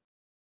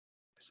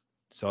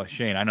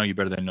Shane, I know you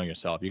better than know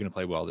yourself. You're going to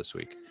play well this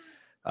week.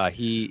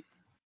 He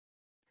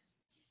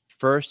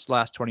first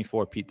last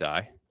 24 Pete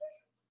Dye.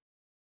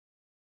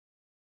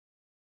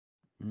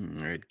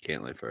 I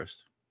can't lay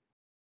first.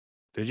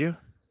 Did you?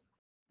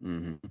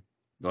 Mm-hmm.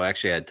 Well,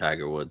 actually, I had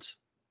Tiger Woods.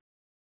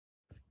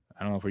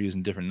 I don't know if we're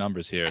using different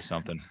numbers here or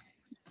something.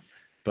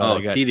 But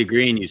Tee to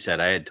green, you said.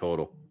 I had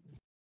total.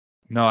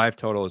 No, I have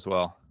total as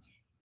well.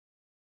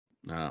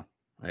 No,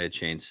 I had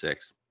Shane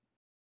 6.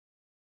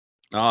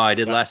 Oh, I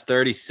did last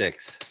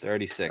 36.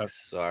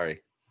 36.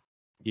 Sorry.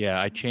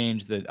 Yeah, I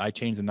changed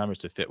the numbers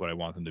to fit what I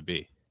want them to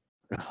be.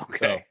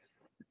 Okay.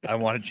 So I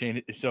want to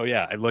change it. So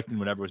yeah, I looked in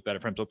whatever was better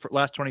for him. So for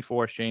last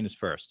 24, Shane is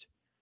first.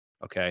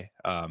 Okay.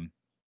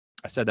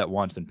 I said that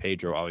once, and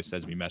Pedro always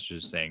sends me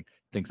messages saying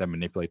thinks I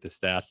manipulate the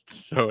stats.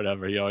 So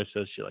whatever. He always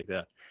says shit like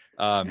that.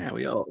 Yeah,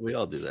 we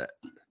all do that.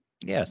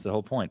 Yeah, it's the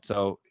whole point.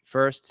 So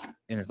first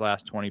in his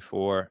last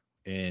 24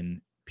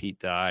 in Pete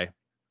Dye.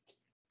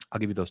 I'll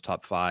give you those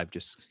top 5.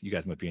 Just you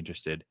guys might be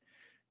interested.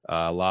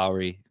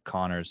 Lowry,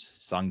 Connors,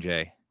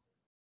 Sungjae,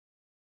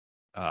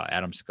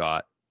 Adam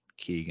Scott,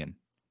 Keegan.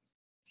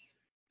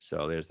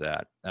 So there's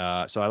that.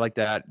 So I like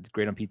that. It's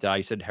great on Pete Dye.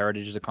 You said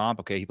Heritage is a comp.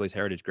 Okay, he plays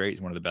Heritage great.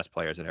 He's one of the best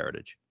players at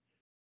Heritage.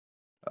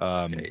 He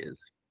is.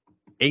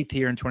 8th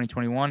here in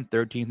 2021,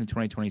 13th in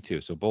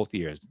 2022. So both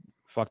years.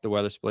 Fuck the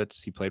weather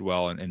splits. He played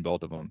well in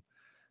both of them.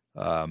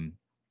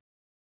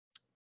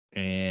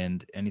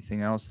 And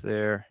anything else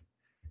there?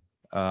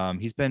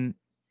 He's been.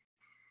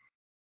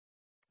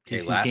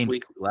 Last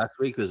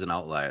week was an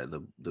outlier.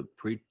 The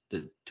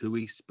 2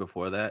 weeks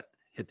before that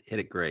hit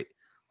it great.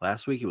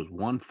 Last week it was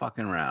one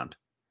fucking round.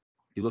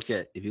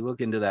 If you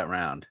look into that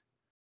round,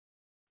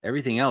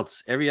 everything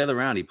else, every other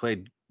round he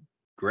played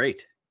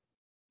great.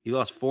 He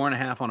lost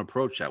 4.5 on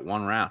approach that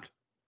one round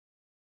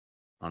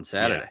on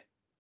Saturday. Yeah.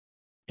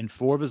 In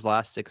 4 of his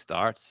last 6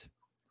 starts,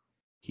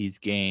 he's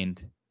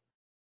gained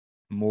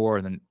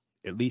more than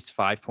at least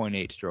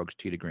 5.8 strokes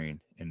tee to green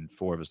in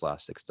 4 of his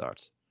last 6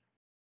 starts.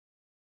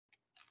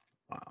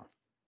 Wow.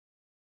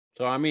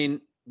 So, I mean,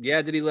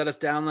 yeah, did he let us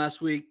down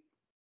last week?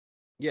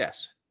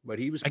 Yes. But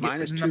he was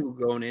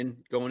 -2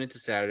 going into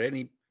Saturday, and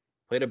he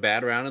played a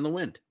bad round in the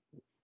wind.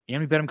 And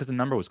we bet him because the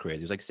number was crazy.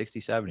 It was like 60,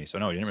 70. So,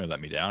 no, he didn't really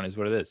let me down, is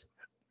what it is.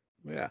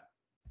 Yeah.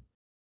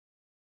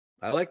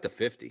 I like the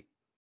 50.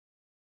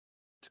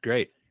 It's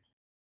great.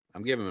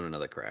 I'm giving him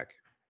another crack.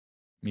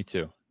 Me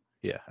too.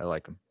 Yeah, I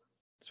like him.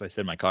 So I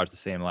said my card's the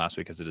same last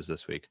week as it is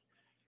this week.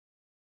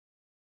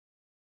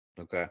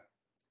 Okay.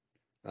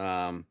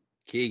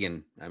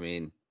 Keegan, I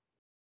mean,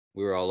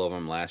 we were all over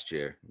him last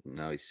year.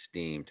 Now he's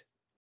steamed.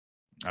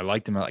 I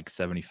liked him at like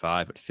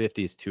 75, but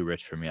 50 is too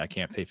rich for me. I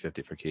can't pay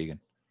 50 for Keegan.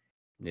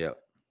 Yep.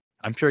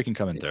 I'm sure he can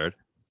come in third.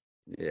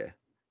 Yeah.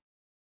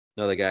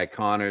 Another guy,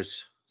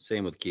 Connors.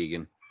 Same with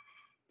Keegan.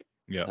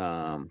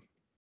 Yeah.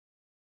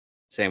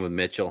 Same with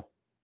Mitchell.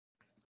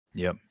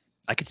 Yep.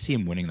 I could see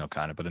him winning though,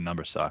 kind of, but the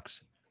number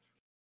sucks.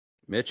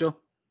 Mitchell?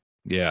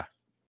 Yeah.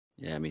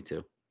 Yeah, me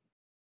too.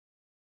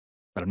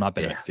 But I'm not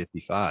betting at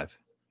 55.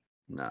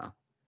 No.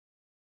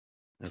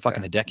 Okay.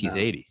 Fucking Hideki's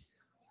 80.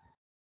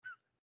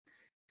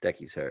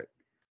 Hideki's hurt.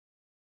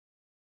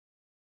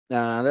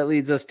 That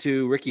leads us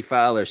to Ricky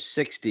Fowler,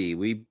 60.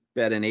 We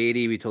bet an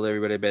 80. We told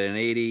everybody to bet an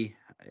 80.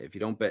 If you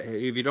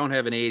don't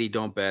have an 80,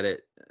 don't bet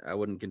it. I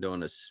wouldn't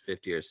condone a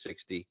 50 or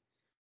 60.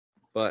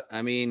 But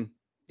I mean,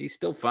 he's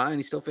still fine.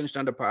 He still finished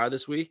under par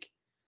this week.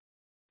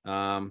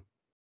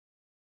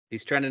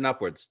 He's trending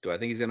upwards. Do I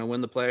think he's going to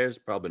win the Players?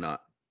 Probably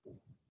not.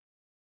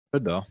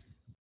 Good though.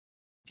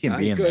 He can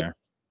be in there.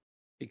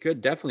 He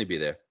could definitely be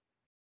there.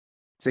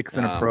 6th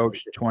and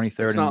approach, 23rd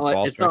It's not and like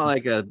ball it's not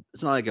striking.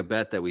 like a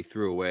bet that we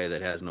threw away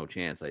that has no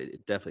chance.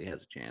 It definitely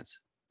has a chance.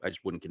 I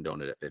just wouldn't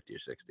condone it at 50 or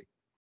 60.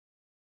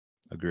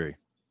 Agree.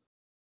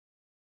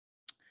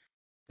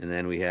 And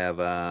then we have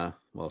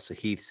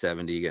Sahith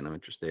 70. You got no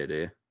interest there, do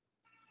you?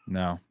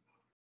 No.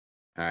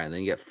 All right, and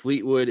then you got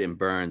Fleetwood and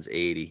Burns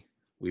 80.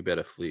 We bet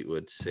a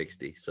Fleetwood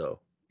 60. So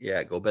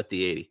yeah, go bet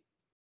the 80.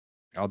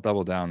 I'll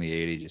double down the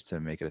 80 just to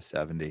make it a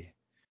 70.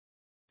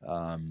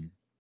 Do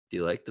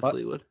you like the but-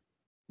 Fleetwood?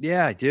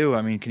 Yeah, I do.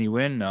 I mean, can he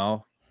win?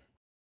 No.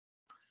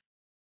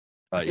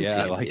 I But can see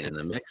yeah, I him like being it. in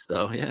the mix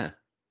though. Yeah.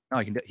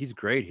 No, he's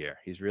great here.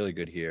 He's really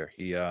good here.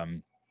 He's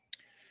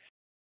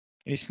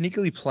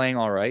sneakily playing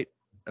all right.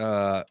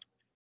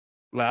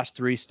 Last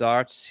 3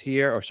 starts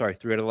here, 3 out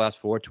of the last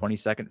 4,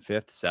 22nd,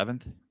 5th,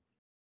 7th.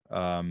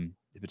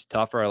 If it's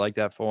tougher, I like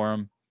that for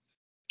him.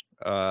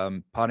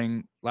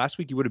 Putting last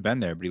week he would have been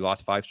there, but he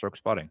lost 5 strokes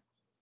putting.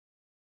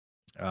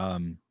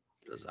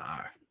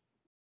 Bizarre.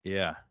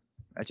 Yeah.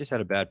 I just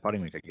had a bad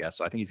putting week, I guess.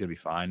 So I think he's gonna be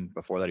fine.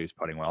 Before that he was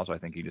putting well, so I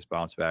think he just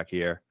bounced back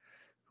here.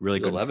 Really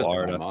He's good in 11th in my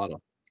Florida.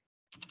 model.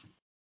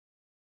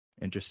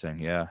 Interesting,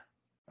 yeah.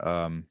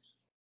 And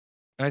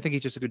I think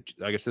he's just a good,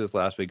 like I said this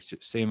last week,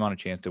 same amount of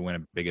chance to win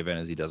a big event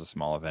as he does a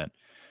small event.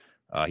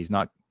 He's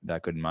not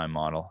that good in my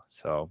model,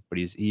 but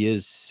he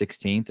is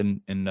 16th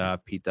in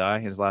Pete Dye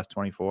his last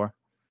 24.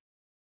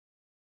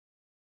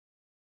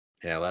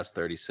 Yeah, last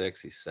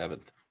 36, he's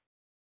 7th.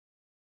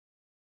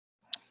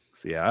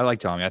 So yeah, I like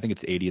Tommy. I think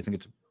it's 80. I think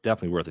it's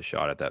definitely worth a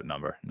shot at that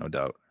number, no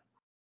doubt.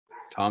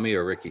 Tommy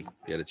or Ricky?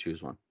 You had to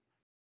choose one.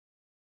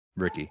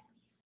 Ricky.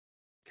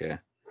 Okay.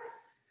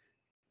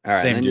 All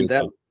right. Same And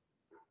then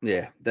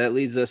dude. that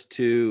leads us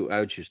to,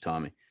 I would choose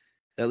Tommy.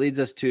 That leads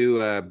us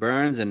to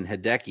Burns and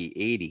Hideki,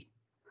 80.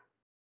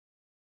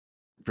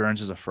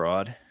 Burns is a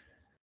fraud.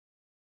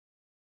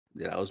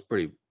 Yeah, that was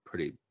pretty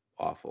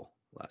awful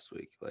last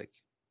week. Like,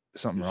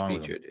 Something he was wrong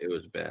with him. featured. It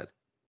was bad.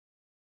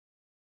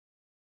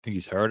 Think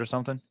he's hurt or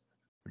something?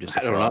 Or just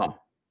a I don't fraud?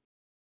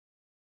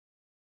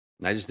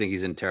 know. I just think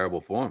he's in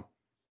terrible form.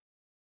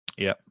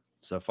 Yep.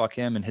 So fuck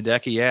him. And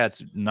Hideki, yeah,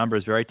 its number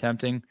is very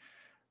tempting.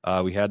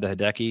 We had the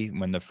Hideki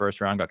when the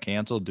first round got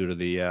canceled due to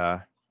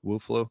the Wu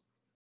flu.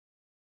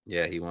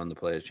 Yeah, he won the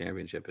Players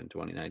Championship in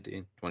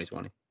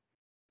 2020.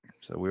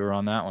 So we were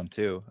on that one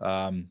too.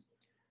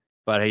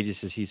 But he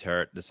just says he's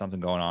hurt. There's something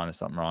going on. There's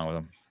something wrong with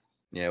him.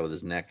 Yeah, with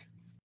his neck.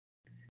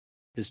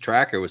 His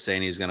tracker was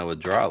saying he was going to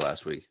withdraw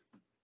last week.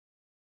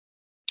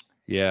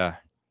 Yeah.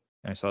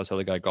 And I saw this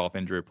other guy, Golf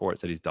Injury Report,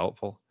 said he's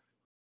doubtful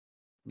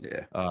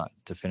Yeah.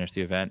 to finish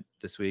the event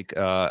this week.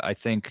 I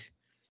think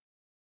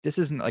this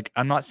isn't like,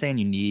 I'm not saying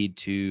you need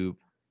to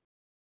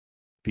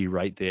be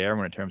right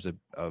there in terms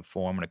of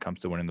form when it comes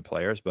to winning the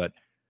Players, but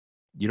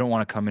you don't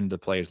want to come into the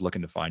Players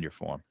looking to find your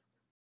form.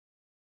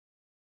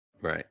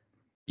 Right.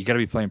 You got to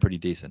be playing pretty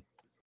decent.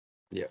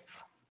 Yeah.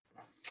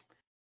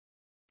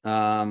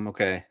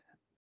 Okay.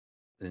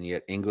 Then you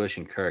get English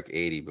and Kirk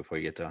 80 before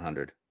you get to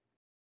 100.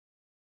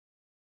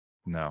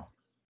 No.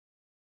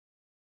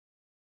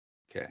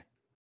 Okay.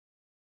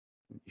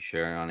 You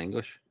sure on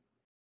English?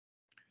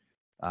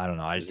 I don't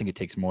know. I just think it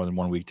takes more than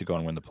 1 week to go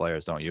and win the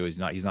Players, don't you? He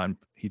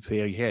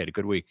had a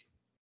good week.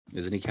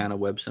 Isn't he kind of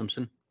Webb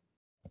Simpson?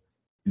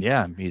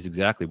 Yeah, he's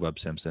exactly Webb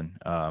Simpson.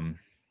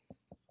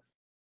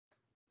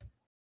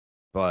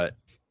 But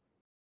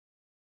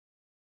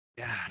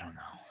yeah, I don't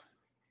know.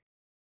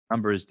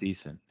 Number is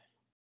decent.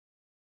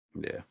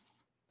 Yeah.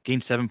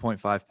 Gained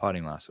 7.5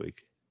 putting last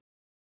week.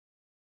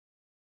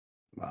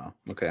 Wow.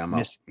 Okay, I'm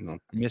out. No,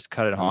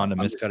 Miscut at Honda,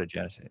 I'm miscut at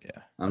Genesis.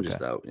 Yeah. I'm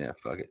just out. Yeah,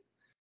 fuck it.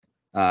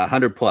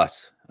 100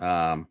 plus.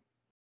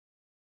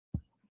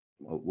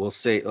 We'll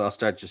say, I'll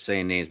start just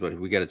saying names, but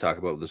we got to talk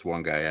about this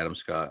one guy, Adam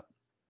Scott.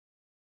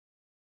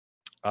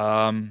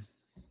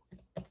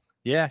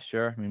 Yeah,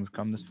 sure. I mean, we've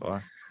come this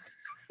far.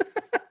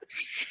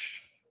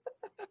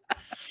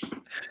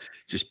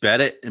 Just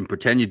bet it and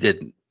pretend you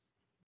didn't.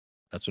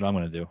 That's what I'm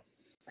going to do.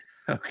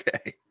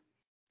 Okay.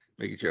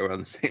 Making sure we're on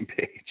the same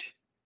page.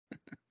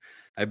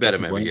 I bet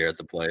him every year at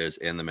the Players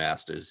and the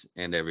Masters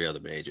and every other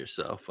major.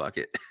 So fuck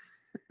it.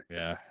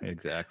 Yeah,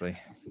 exactly.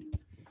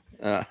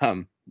 All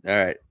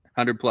right.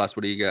 100 plus.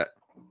 What do you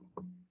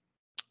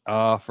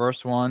got?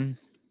 First one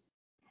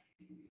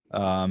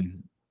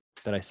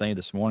that I sent you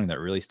this morning that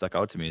really stuck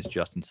out to me is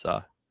Justin Suh.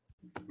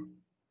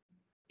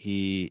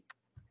 He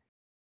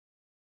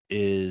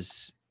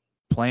is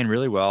playing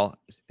really well,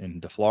 and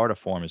the Florida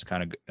form is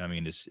kind of, I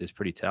mean, is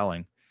pretty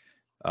telling.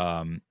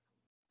 And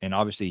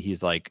obviously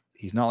he's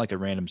not like a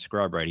random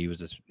scrub, right? He was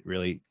this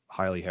really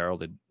highly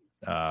heralded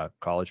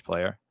college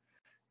player,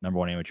 number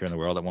 1 amateur in the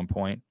world at one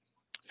point,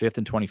 5th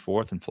and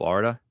 24th in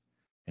Florida.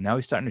 And now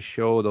he's starting to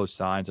show those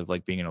signs of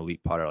like being an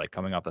elite putter, like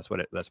coming up. That's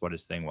what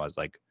his thing was.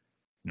 Like,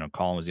 you know,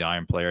 Colin was the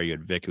iron player. You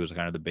had Vic, who was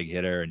kind of the big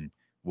hitter, and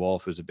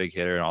Wolf, who's a big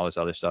hitter, and all this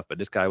other stuff. But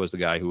this guy was the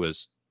guy who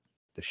was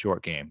the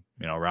short game,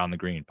 you know, around the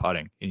green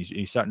putting. And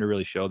he's starting to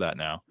really show that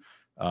now.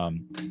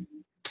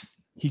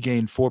 He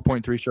gained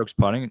 4.3 strokes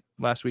putting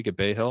last week at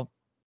Bay Hill,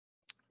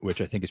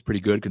 which I think is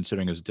pretty good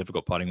considering it was a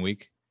difficult putting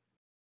week.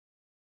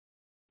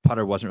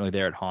 putter wasn't really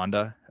there at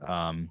Honda,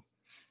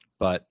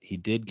 but he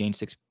did gain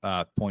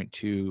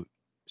 6.2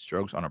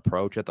 strokes on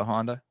approach at the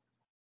Honda,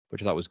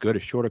 which I thought was good. A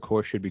shorter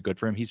course should be good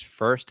for him. He's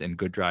first in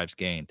good drives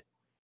gained.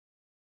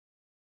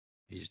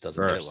 He just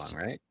doesn't hit it long,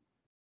 right?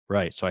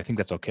 Right. So I think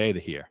that's okay to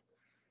hear.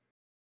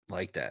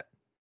 Like that.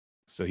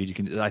 So he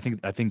can. I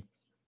think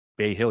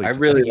Bay Hill. I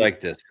really like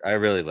this. I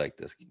really like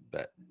this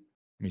bet.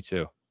 Me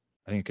too.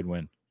 I think it could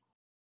win.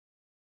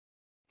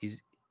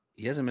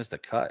 He hasn't missed a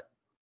cut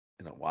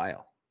in a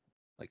while,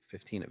 like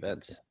 15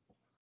 events.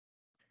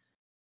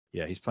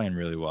 Yeah, he's playing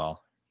really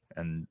well,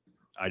 and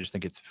I just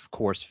think it's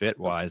course fit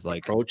wise.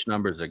 Like approach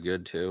numbers are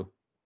good too.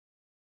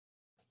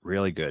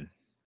 Really good,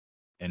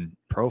 and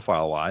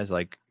profile wise,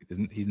 like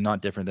he's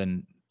not different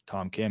than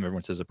Tom Kim.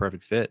 Everyone says a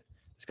perfect fit.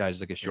 This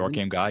guy's like a short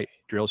game guy,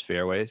 drills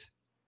fairways.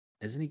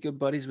 Isn't he good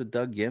buddies with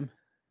Doug Gim?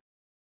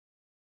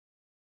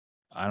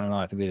 I don't know.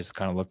 I think they just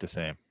kind of look the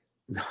same.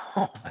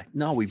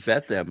 No, we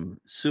bet them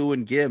Sue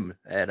and Gim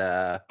at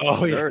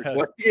third. Yeah.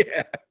 What?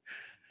 Yeah.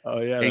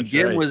 Oh yeah. And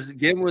Gim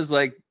was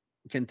like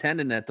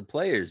contending at the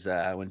Players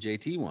when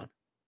JT won.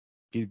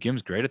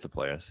 Gim's great at the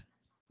Players.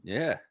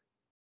 Yeah.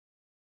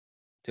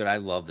 Dude, I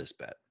love this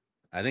bet.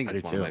 I think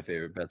it's one of my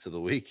favorite bets of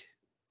the week.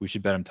 We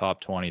should bet him top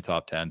 20,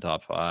 top 10,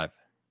 top 5.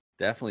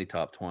 Definitely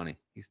top 20.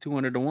 He's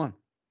 200 to 1.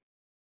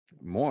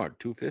 More,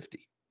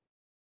 250.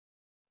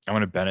 I'm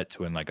gonna bet it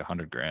to win like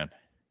 $100,000.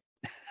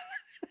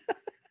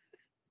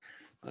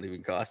 Not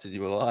even costing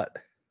you a lot.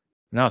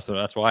 No, so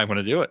that's why I'm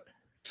gonna do it.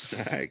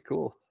 All right,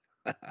 cool.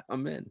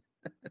 I'm in.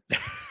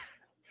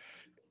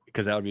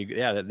 Because that would be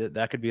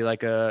that could be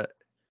like a,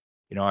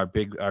 our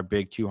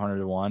big 200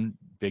 to 1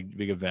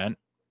 big event.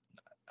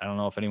 I don't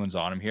know if anyone's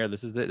on him here.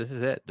 This is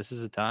it. This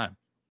is the time.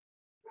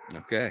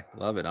 Okay,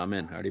 love it. I'm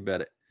in. I already bet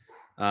it.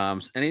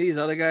 Any of these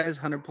other guys,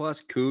 100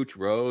 plus? Cooch,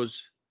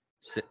 Rose,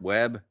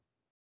 Webb,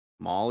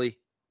 Molly,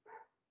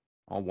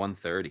 all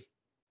 130.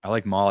 I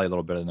like Molly a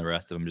little better than the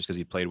rest of them just because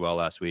he played well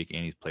last week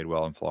and he's played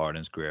well in Florida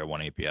in his career,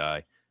 1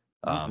 API.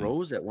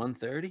 Rose at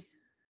 130?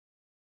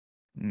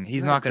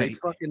 He's not going to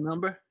fucking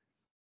number.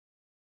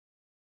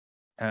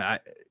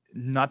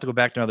 Not to go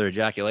back to another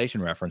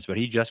ejaculation reference, but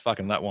he just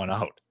fucking let one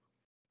out.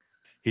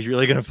 He's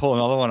really going to pull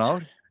another one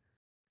out?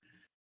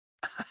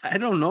 I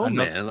don't know,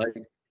 man. Like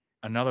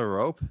another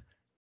rope?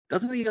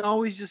 Doesn't he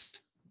always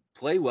just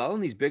play well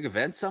in these big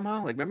events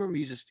somehow? Like, remember him?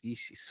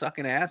 He's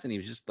sucking ass, and he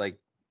was just like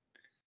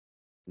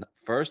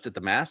first at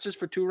the Masters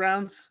for 2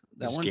 rounds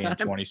that one time.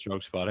 20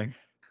 strokes putting.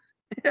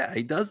 Yeah,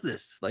 he does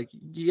this. Like,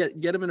 you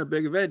get him in a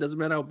big event. It doesn't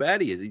matter how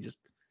bad he is. He just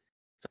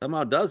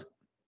somehow does it.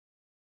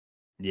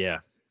 Yeah.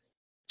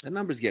 That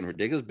number's getting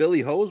ridiculous.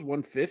 Billy Ho's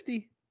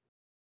 150.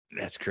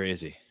 That's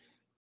crazy.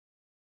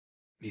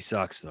 He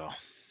sucks though.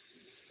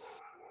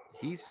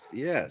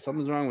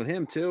 Something's wrong with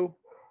him too.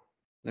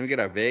 Then we get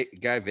our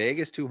guy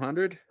Vegas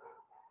 200.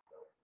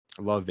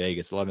 I love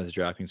Vegas. I love him as a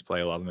DraftKings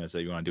play. I love him as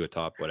you want to do a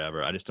top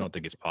whatever. I just don't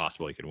think it's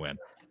possible he could win.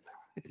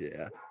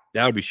 Yeah.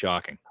 That would be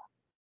shocking.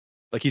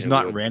 Like he's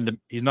not random.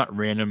 He's not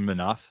random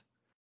enough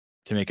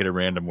to make it a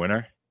random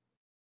winner.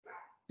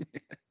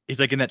 He's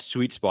like in that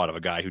sweet spot of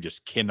a guy who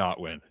just cannot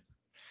win.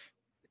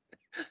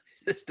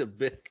 Just a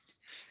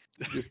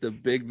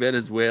big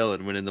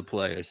Venezuelan winning the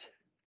Players.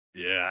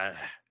 Yeah.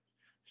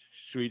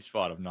 Sweet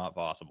spot of not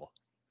possible.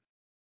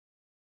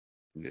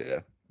 Yeah.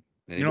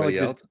 Anybody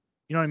else?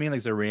 You know what I mean?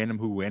 Like, a random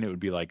who win, it would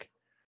be like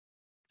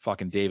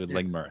fucking David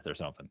Lingmerth or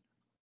something.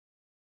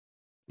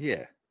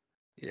 Yeah.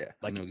 Yeah.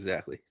 Like, I know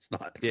exactly. It's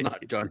not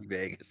Johnny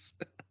Vegas.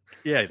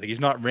 Yeah, like he's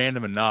not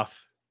random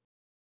enough.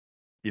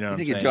 You know, you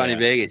think of Johnny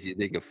Vegas, you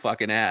think of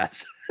fucking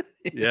ass.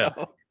 Yeah.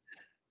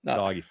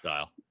 Doggy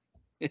style.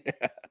 Yeah.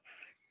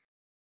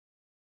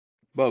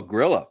 Well,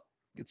 Grillo.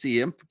 You can see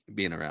him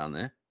being around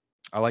there.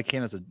 I like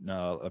him as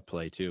a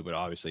play too, but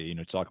obviously,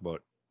 talk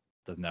about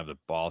doesn't have the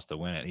balls to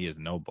win it. He has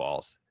no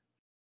balls.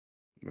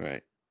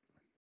 Right.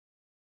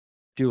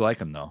 Do like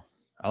him though.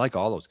 I like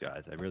all those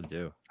guys. I really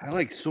do. I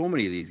like so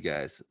many of these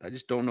guys. I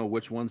just don't know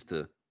which ones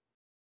to.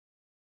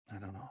 I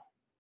don't know.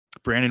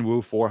 Brandon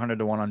Wu 400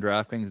 to 1 on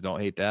DraftKings. Don't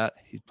hate that.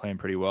 He's playing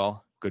pretty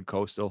well. Good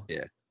coastal.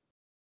 Yeah.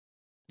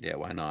 Yeah.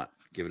 Why not?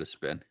 Give it a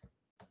spin.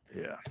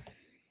 Yeah.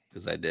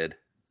 Because I did.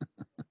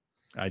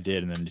 I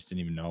did, and then just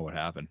didn't even know what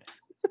happened.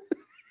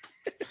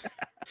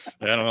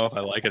 I don't know if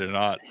I like it or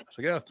not. It's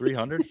like,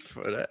 300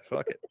 for that.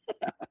 Fuck it.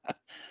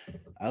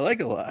 I like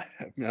a lot.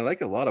 I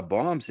like a lot of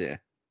bombs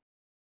here.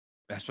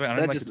 That's why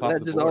that just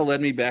all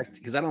led me back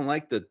because I don't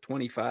like the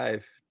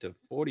 25 to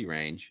 40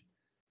 range.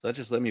 So that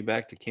just led me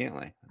back to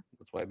Cantlay.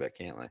 That's why I bet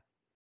Cantlay.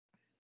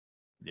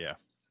 Yeah.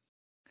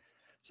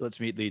 So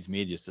leads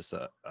me just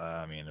to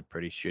a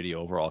pretty shitty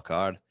overall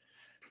card,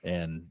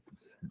 and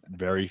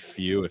very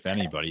few, if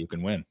anybody, who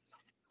can win.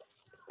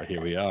 But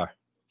here we are.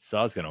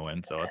 Saw's gonna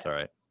win, so that's all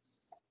right.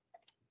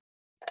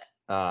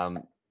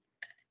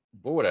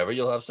 But whatever,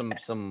 you'll have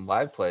some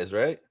live plays,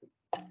 right?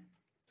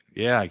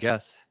 Yeah, I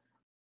guess.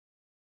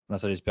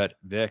 Unless I just bet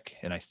Vic,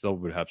 and I still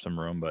would have some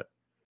room, but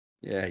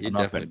yeah, you're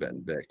definitely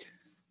betting Vic.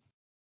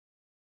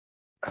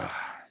 I don't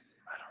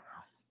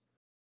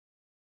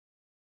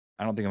know.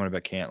 I don't think I'm gonna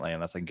bet Cantlay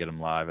unless I can get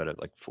him live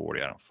at like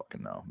 40. I don't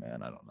fucking know,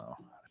 man. I don't know.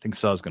 I think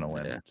Suh's gonna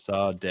win. Yeah.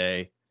 Suh,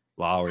 Day,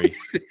 Lowry.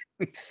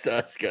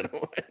 Suh's gonna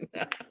win.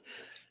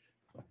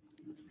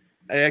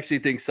 I actually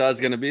think Suh's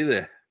gonna be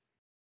there.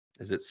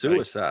 Is it Suh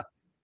or Suh?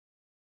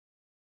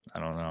 I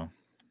don't know.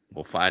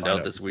 We'll find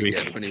out this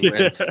weekend when he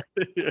wins.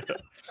 Yeah.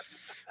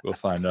 We'll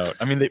find out.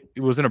 I mean,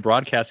 it was in a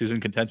broadcast. He was in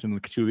contention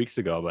 2 weeks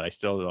ago, but I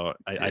still don't.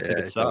 I think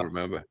it's Suh. I don't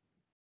remember.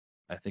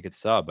 I think it's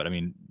Suh, but I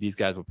mean, these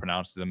guys will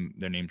pronounce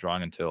their names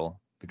wrong until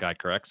the guy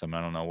corrects them.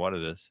 I don't know what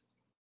it is.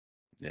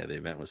 Yeah, the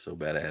event was so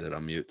bad I had it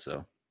on mute.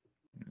 So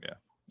yeah.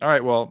 All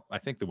right. Well, I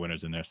think the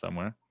winner's in there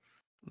somewhere.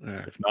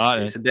 Yeah. If not,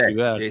 Jason Day.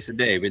 Jason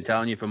Day. Been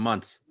telling you for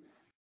months.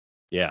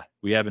 Yeah,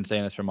 we have been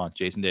saying this for months.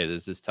 Jason Day,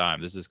 this is his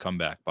time. This is his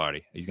comeback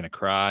party. He's gonna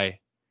cry.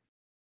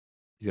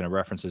 He's gonna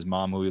reference his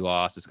mom who he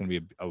lost. It's gonna be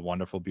a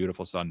wonderful,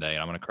 beautiful Sunday,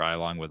 and I'm gonna cry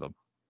along with him.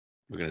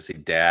 We're gonna see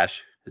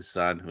Dash, his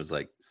son, who's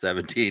like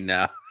 17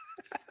 now.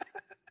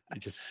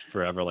 He's just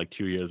forever like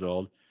 2 years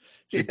old.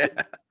 So Yeah.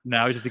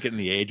 now he's just getting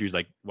the age where he's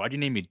like, "Why'd you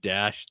name me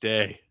Dash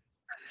Day?"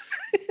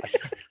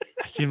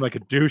 I seem like a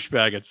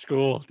douchebag at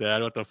school,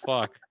 Dad. What the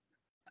fuck?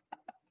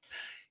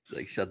 He's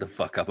like, "Shut the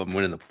fuck up! I'm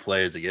winning the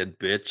players again,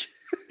 bitch."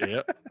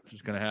 Yep, this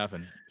is gonna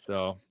happen.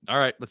 So, all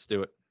right, let's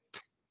do it.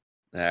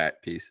 All right,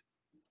 peace.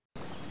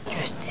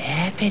 Just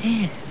tap it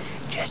in.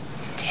 Just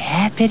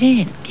tap it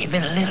in. Give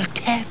it a little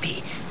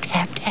tappy.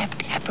 Tap, tap,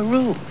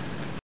 taparoo.